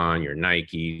Vuitton, your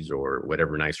Nikes, or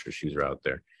whatever nicer shoes are out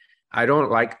there. I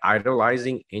don't like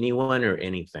idolizing anyone or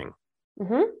anything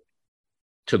Mm-hmm.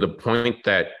 to the point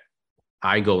that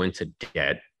I go into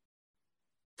debt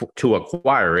to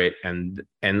acquire it, and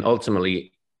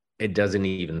ultimately it doesn't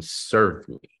even serve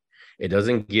me. It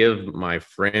doesn't give my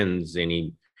friends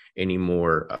any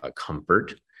more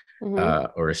comfort,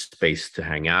 Mm-hmm. or a space to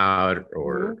hang out,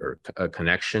 Mm-hmm. or a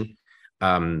connection.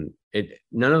 It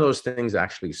None of those things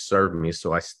actually serve me.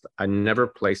 So I never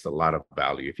placed a lot of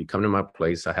value. If you come to my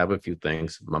place, I have a few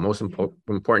things. My most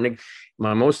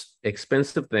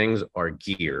expensive things are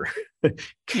gear, Yeah.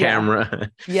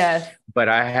 camera, Yes. but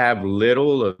I have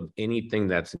little of anything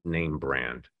that's name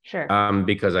brand. Sure.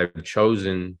 Because I've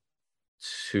chosen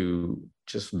to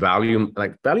just value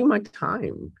my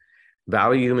time,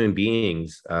 value human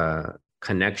beings,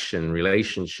 connection,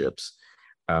 relationships.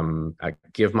 I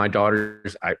give my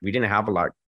daughters. We didn't have a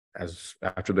lot as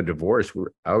after the divorce.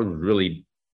 I was really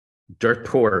dirt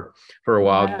poor for a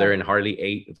while there, Yeah. and hardly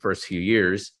ate the first few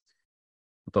years.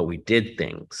 But we did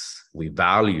things. We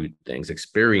valued things,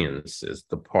 experiences,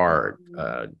 the park,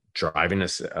 driving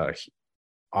us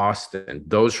Austin.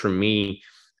 Those for me,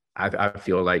 I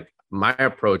feel like my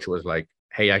approach was like,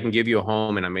 hey, I can give you a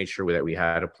home, and I made sure that we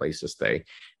had a place to stay,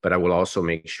 but I will also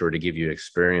make sure to give you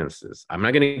experiences. I'm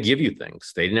not going to give you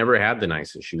things. They never had the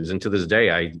nicest shoes, and to this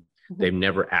day, they've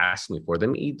never asked me for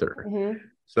them either. Mm-hmm.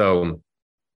 So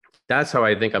that's how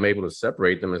I think I'm able to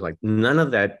separate them. Is like none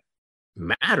of that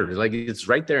matters. Like it's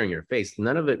right there in your face.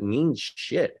 None of it means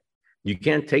shit. You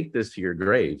can't take this to your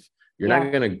grave. You're not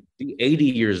Yeah. going to be 80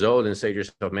 years old and say to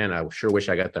yourself, man, I sure wish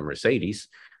I got the Mercedes.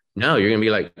 No, you're going to be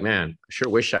like, man, I sure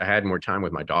wish I had more time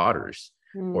with my daughters,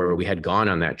 or we Mm. had gone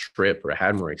on that trip, or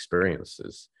had more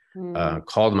experiences. Mm.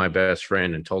 Called my best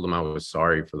friend and told him I was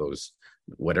sorry for those,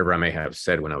 whatever I may have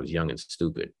said when I was young and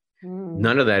stupid. Mm.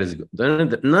 None of that is,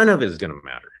 none of it is going to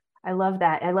matter. I love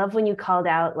that. I love when you called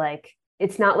out, like,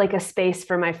 it's not like a space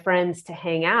for my friends to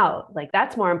hang out. Like,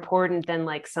 that's more important than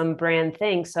like some brand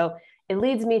thing. So it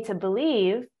leads me to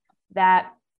believe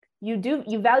that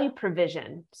you value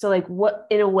provision. So, like, what,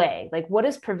 in a way, like, what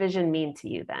does provision mean to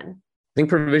you then? I think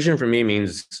provision for me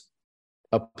means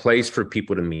a place for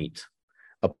people to meet,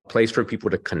 a place for people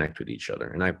to connect with each other.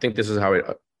 And I think this is how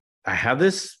I have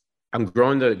this. I'm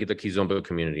growing the Kizomba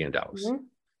community in Dallas, Mm-hmm.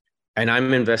 and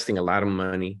I'm investing a lot of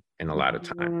money and a lot of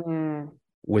time Mm.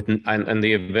 with, and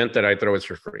the event that I throw is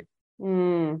for free.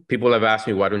 Mm. People have asked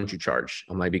me, why don't you charge?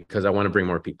 I'm like, because I want to bring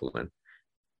more people in.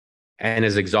 And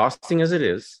as exhausting as it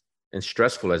is and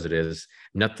stressful as it is,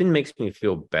 nothing makes me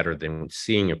feel better than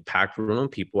seeing a packed room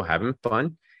of people having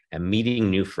fun and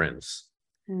meeting new friends.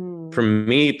 For Mm.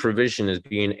 me, provision is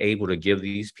being able to give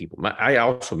these people, I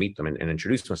also meet them and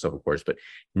introduce myself, of course, but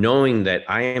knowing that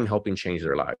I am helping change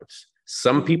their lives.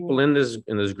 Some people Mm.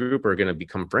 in this group are going to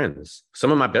become friends.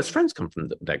 Some of my best friends come from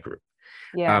that group.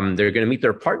 Yeah. They're going to meet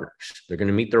their partners. They're going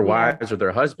to meet their Yeah. wives or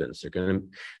their husbands.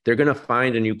 They're going to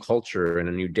find a new culture and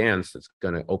a new dance that's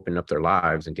going to open up their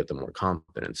lives and give them more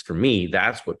confidence. For me,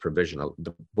 that's what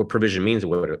provision means.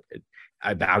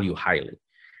 I value highly.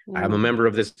 I'm a Mm. member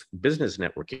of this business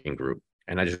networking group,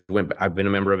 and I've been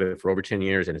a member of it for over 10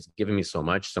 years, and it's given me so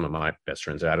much. Some of my best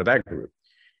friends are out of that group.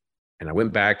 And I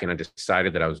went back and I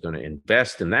decided that I was going to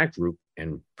invest in that group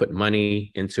and put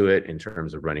money into it in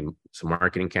terms of running some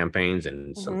marketing campaigns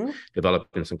and some Mm-hmm.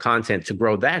 developing some content to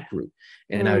grow that group.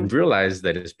 And I Mm. realized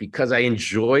that it's because I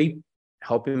enjoy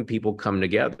helping people come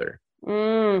together.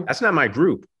 Mm. That's not my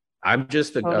group. I'm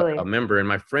just a Totally. member, and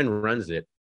my friend runs it,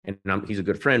 and he's a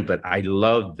good friend. But I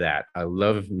love that. I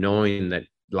love knowing that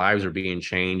lives are being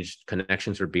changed,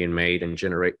 connections are being made, and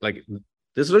generate like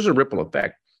this. There's a ripple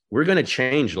effect. We're going to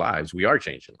change lives. We are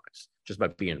changing lives just by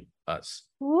being us.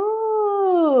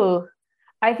 Ooh.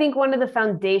 I think one of the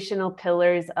foundational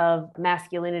pillars of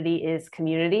masculinity is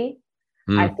community.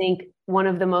 I Hmm. think one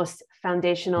of the most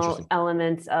foundational Interesting.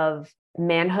 elements of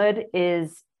manhood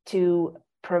is to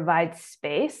provide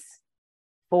space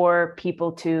for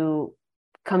people to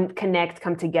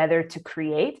come together to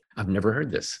create. I've never heard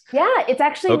this. Yeah, it's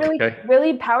actually really, Okay.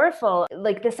 really powerful.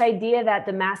 Like this idea that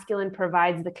the masculine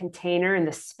provides the container and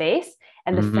the space,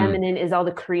 and the Mm-hmm. feminine is all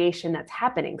the creation that's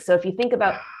happening. So if you think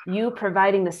about you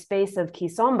providing the space of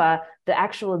Kisomba, the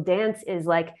actual dance is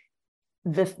like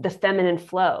the feminine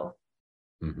flow.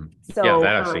 Mm-hmm. Yeah, So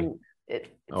that I see. it's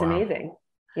Oh, wow. amazing.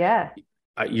 Yeah.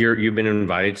 You've been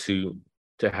invited to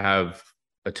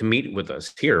meet with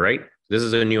us here, right? This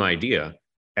is a new idea,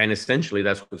 and essentially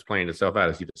that's what's playing itself out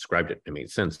as you described it. It made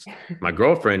sense. My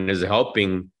girlfriend is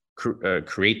helping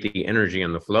create the energy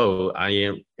and the flow.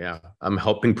 I'm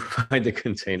helping provide the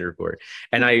container for it,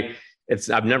 and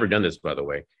I've never done this, by the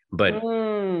way, but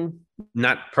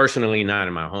not personally, not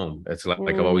in my home. It's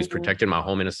like I've always protected my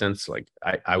home in a sense. Like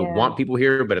I want people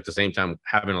here, but at the same time,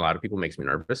 having a lot of people makes me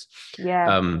nervous.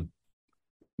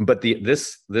 But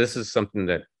this is something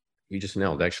that you just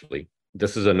nailed. Actually,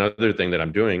 this is another thing that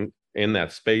I'm doing in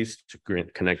that space to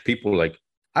connect people. Like,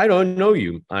 I don't know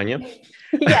you, Anya.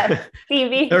 Yes,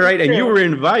 Teevee. All right, and you were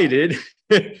invited,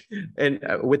 and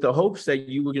with the hopes that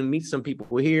you were going to meet some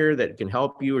people here that can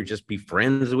help you or just be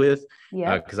friends with.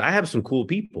 Because I have some cool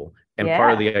people, and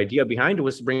part of the idea behind it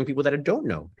was to bring people that I don't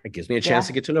know. It gives me a chance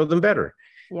to get to know them better.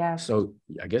 So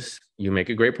I guess you make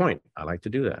a great point. I like to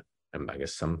do that. And I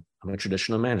guess I'm a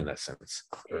traditional man in that sense.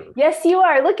 Yes, you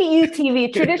are. Look at you,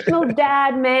 Teevee. Traditional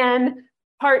dad, man,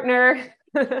 partner,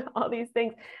 all these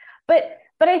things. But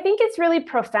I think it's really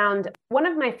profound. One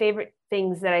of my favorite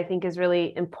things that I think is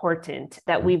really important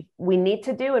that we need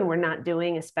to do, and we're not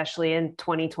doing, especially in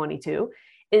 2022,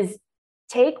 is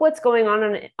take what's going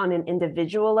on an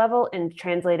individual level and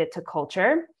translate it to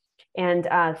culture, and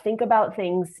think about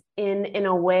things in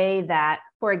a way that,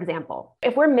 for example,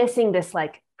 if we're missing this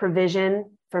like provision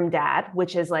from dad,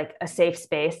 which is like a safe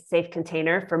space, safe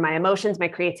container for my emotions, my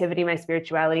creativity, my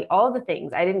spirituality, all the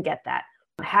things, I didn't get that.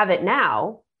 I have it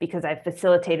now because I've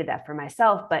facilitated that for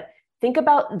myself. But think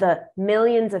about the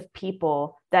millions of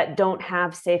people that don't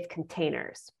have safe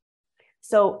containers.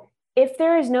 So if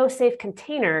there is no safe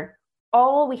container,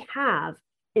 all we have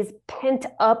is pent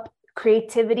up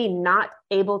creativity not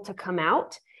able to come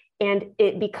out, and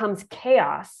it becomes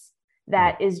chaos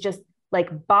that is just like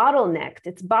bottlenecked.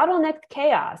 It's bottlenecked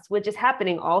chaos, which is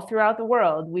happening all throughout the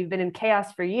world. We've been in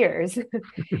chaos for years.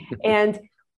 And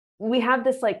we have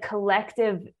this like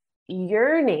collective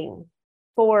yearning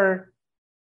for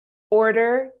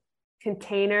order,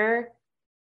 container,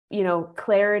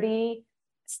 clarity,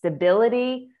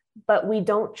 stability, but we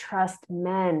don't trust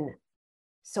men.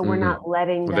 So we're not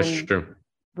letting them,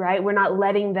 right? We're not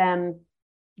letting them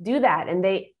do that. And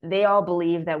they all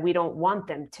believe that we don't want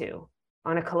them to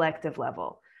on a collective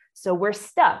level. So we're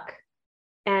stuck.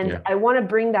 And I want to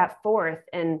bring that forth.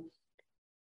 And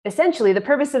essentially the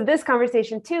purpose of this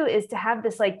conversation too is to have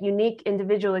this like unique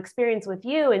individual experience with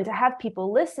you, and to have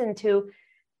people listen to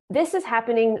this is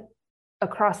happening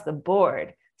across the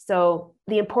board. So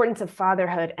the importance of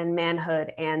fatherhood and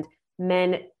manhood and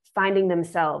men finding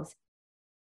themselves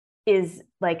is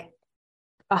like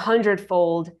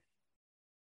 100-fold.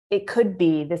 It could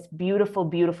be this beautiful,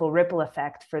 beautiful ripple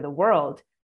effect for the world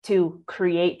to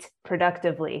create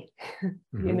productively,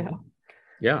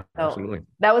 Yeah, so absolutely.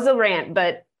 That was a rant,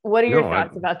 but what are your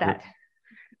thoughts about that?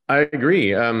 I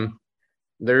agree.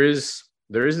 There is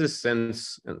this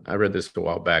sense, and I read this a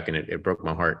while back and it broke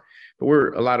my heart, but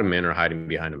a lot of men are hiding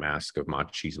behind a mask of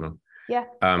machismo.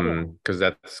 Because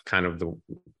that's kind of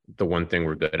the one thing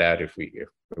we're good at. If we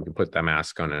can put that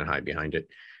mask on and hide behind it.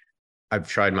 I've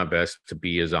tried my best to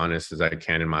be as honest as I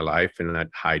can in my life and not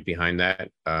hide behind that.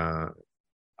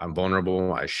 I'm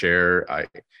vulnerable. I share.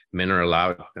 Men are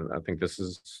allowed, and I think this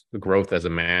is the growth as a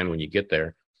man when you get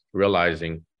there,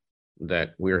 realizing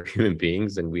that we're human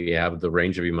beings and we have the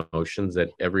range of emotions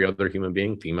that every other human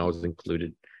being, females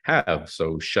included, have.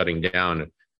 So shutting down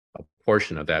a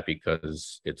portion of that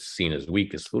because it's seen as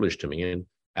weak is foolish to me. And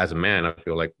as a man, I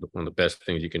feel like one of the best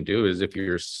things you can do is, if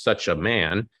you're such a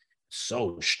man,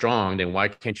 so strong, then why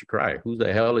can't you cry? Who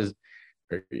the hell is,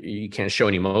 you can't show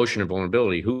any emotion or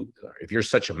vulnerability? If you're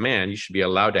such a man, you should be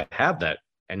allowed to have that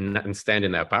and stand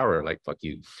in that power. Like, fuck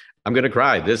you, I'm gonna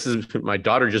cry. This is, my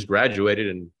daughter just graduated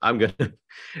and I'm going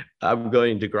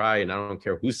to cry, and I don't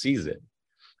care who sees it.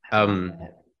 I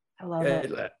love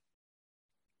it.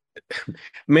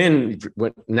 Men,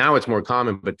 now it's more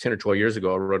common, but 10 or 12 years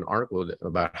ago, I wrote an article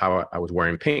about how I was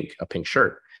wearing a pink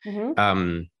shirt.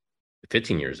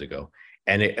 15 years ago,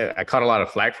 and I caught a lot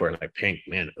of flack for it. Like, pink,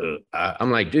 man.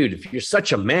 I'm like, dude, if you're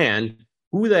such a man,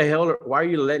 who the hell? Why are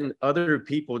you letting other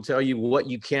people tell you what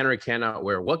you can or cannot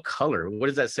wear? What color? What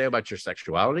does that say about your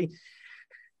sexuality?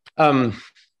 So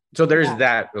there's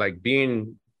that, like,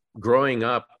 growing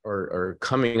up or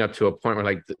coming up to a point where,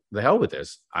 like, the hell with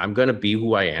this. I'm gonna be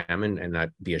who I am and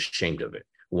not be ashamed of it.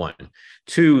 One,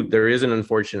 two. There is an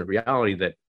unfortunate reality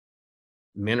that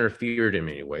men are feared in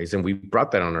many ways, and we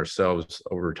brought that on ourselves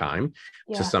over time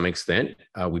to some extent.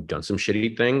 We've done some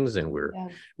shitty things, and we're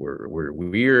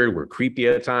weird, we're creepy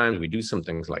at times. We do some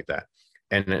things like that,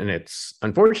 and it's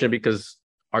unfortunate because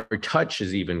our touch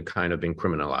is even kind of been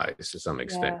criminalized to some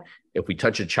extent. If we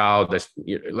touch a child, that's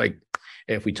like,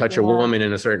 if we touch a woman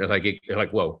in a certain,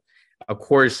 like, whoa. Of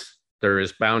course, there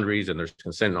is boundaries and there's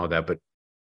consent and all that, but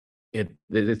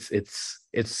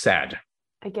it's sad.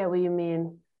 I get what you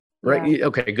mean. Yeah. Right.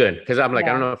 Okay, good. Because I'm like, I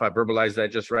don't Yeah. know if I verbalized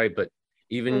that just right, but No,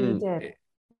 you even did.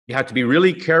 you have to be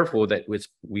really careful that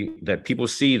that people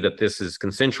see that this is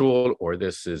consensual or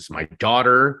this is my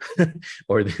daughter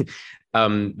or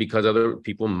because other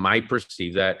people might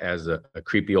perceive that as a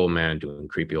creepy old man doing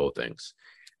creepy old things.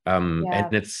 And Yeah.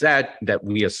 it's sad that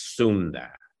we assume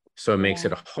that. So it makes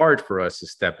Yeah. it hard for us to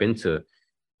step into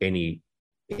any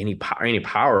any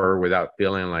power without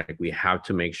feeling like we have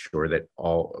to make sure that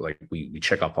all like we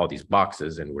check off all these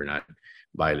boxes and we're not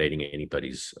violating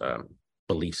anybody's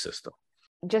belief system.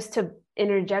 Just to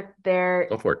interject there,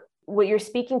 Go for it. what you're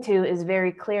speaking to is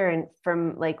very clear. And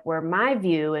from like where my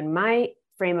view and my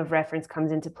frame of reference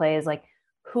comes into play is like,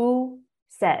 who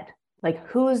said, like,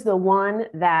 who's the one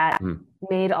that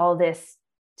made all this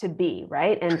to be,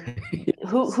 right? And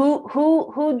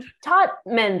who taught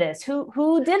men this?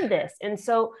 Who did this? And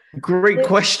so great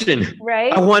question.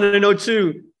 Right? I wanted to know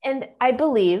too. And I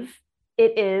believe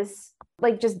it is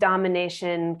like just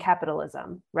domination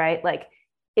capitalism, right? Like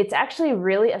it's actually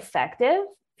really effective.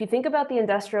 If you think about the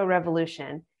Industrial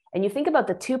Revolution and you think about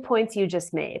the 2 points you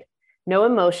just made, no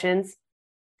emotions,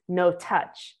 no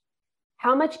touch.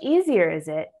 How much easier is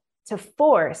it to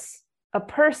force a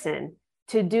person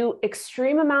to do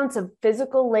extreme amounts of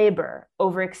physical labor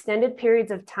over extended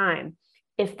periods of time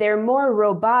if they're more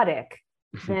robotic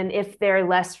than if they're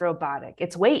less robotic?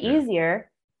 It's way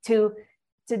easier to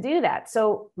do that.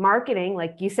 So marketing,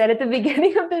 like you said at the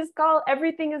beginning of this call,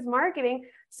 everything is marketing.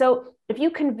 So if you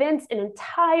convince an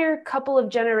entire couple of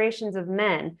generations of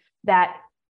men that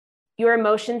your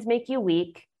emotions make you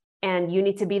weak and you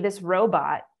need to be this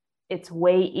robot, it's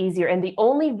way easier. And the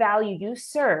only value you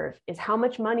serve is how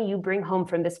much money you bring home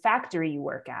from this factory you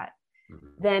work at.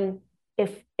 Then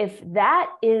if that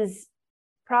is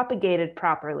propagated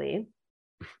properly,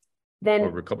 then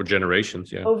over a couple of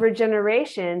generations, over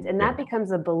generations, and that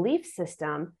becomes a belief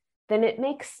system, then it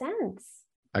makes sense.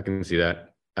 I can see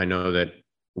that. I know that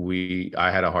I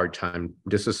had a hard time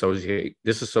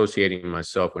disassociating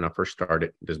myself when I first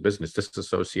started this business,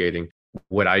 disassociating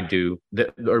what I do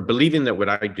or believing that what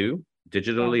I do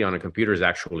digitally on a computer is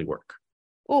actually work.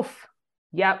 Oof.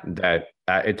 Yep. That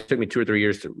it took me 2 or 3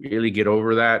 years to really get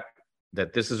over that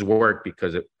this is work,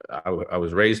 because I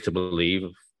was raised to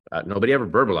believe, nobody ever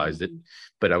verbalized it,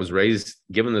 but I was raised,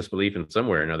 given this belief in some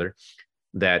way or another,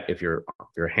 that if your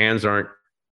hands aren't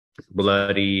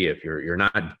bloody, if you're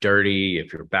not dirty,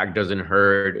 if your back doesn't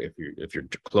hurt, if your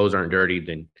clothes aren't dirty,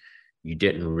 then you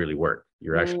didn't really work.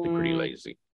 You're actually pretty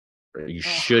lazy. You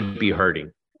should be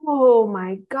hurting. Oh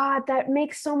my God, that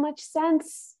makes so much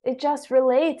sense. It just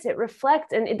relates, it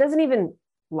reflects, and it doesn't even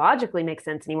logically make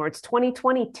sense anymore. It's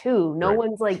 2022. No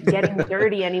one's like getting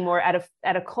dirty anymore at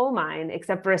a coal mine,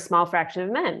 except for a small fraction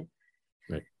of men.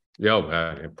 Right.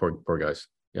 Yeah, poor guys.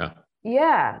 Yeah.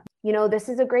 Yeah. You know, this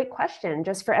is a great question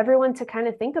just for everyone to kind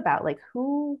of think about, like,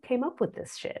 who came up with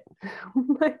this shit?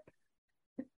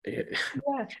 And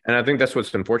I think that's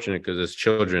what's unfortunate, because as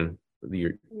children,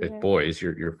 as boys,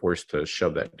 you're forced to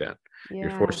shove that down.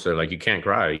 You're forced to, like, you can't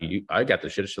cry. I got the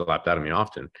shit slapped out of me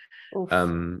often.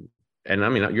 And I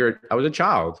mean, I was a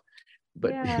child,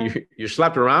 but you're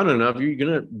slapped around enough, you're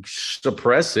gonna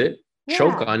suppress it,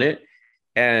 choke on it,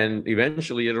 and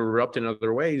eventually it'll erupt in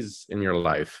other ways in your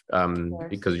life,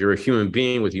 because you're a human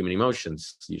being with human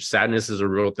emotions. Your sadness is a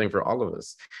real thing for all of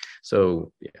us.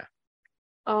 So yeah.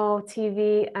 Oh,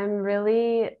 Teevee, I'm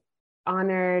really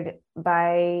honored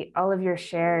by all of your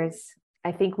shares.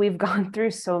 I think we've gone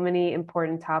through so many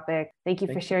important topics. Thank you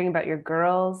for sharing about your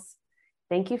girls.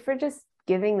 Thank you for just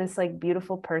giving this like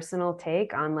beautiful personal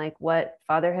take on like what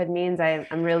fatherhood means.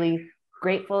 I'm really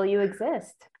grateful you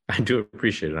exist. I do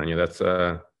appreciate it,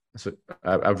 Anya.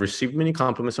 I've received many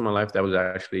compliments in my life. That was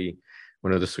actually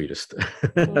one of the sweetest.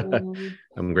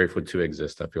 I'm grateful to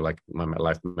exist. I feel like my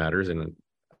life matters, and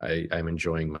I'm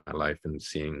enjoying my life and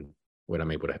seeing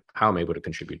how I'm able to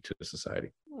contribute to the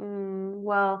society.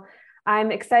 Well,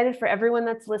 I'm excited for everyone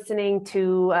that's listening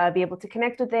to be able to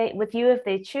connect with you if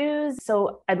they choose.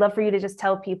 So I'd love for you to just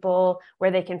tell people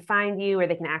where they can find you, where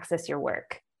they can access your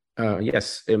work.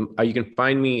 Yes. You can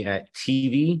find me at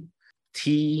Teevee,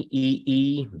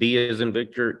 Teevee, V as in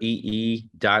Victor,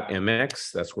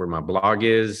 EE.mx. That's where my blog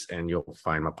is, and you'll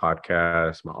find my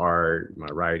podcast, my art, my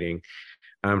writing.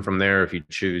 From there, if you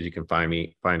choose, you can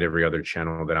find every other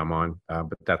channel that I'm on,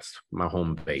 but that's my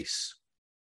home base.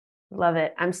 Love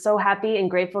it. I'm so happy and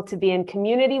grateful to be in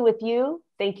community with you.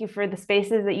 Thank you for the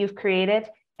spaces that you've created,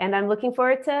 and I'm looking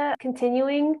forward to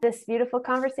continuing this beautiful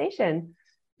conversation.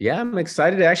 Yeah, I'm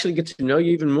excited to actually get to know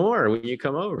you even more when you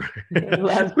come over.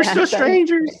 We're still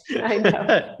strangers. I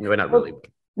know. We're not really.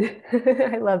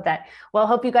 I love that. Well,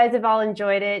 hope you guys have all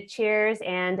enjoyed it. Cheers.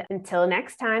 And until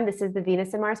next time, this is the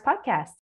Venus and Mars podcast.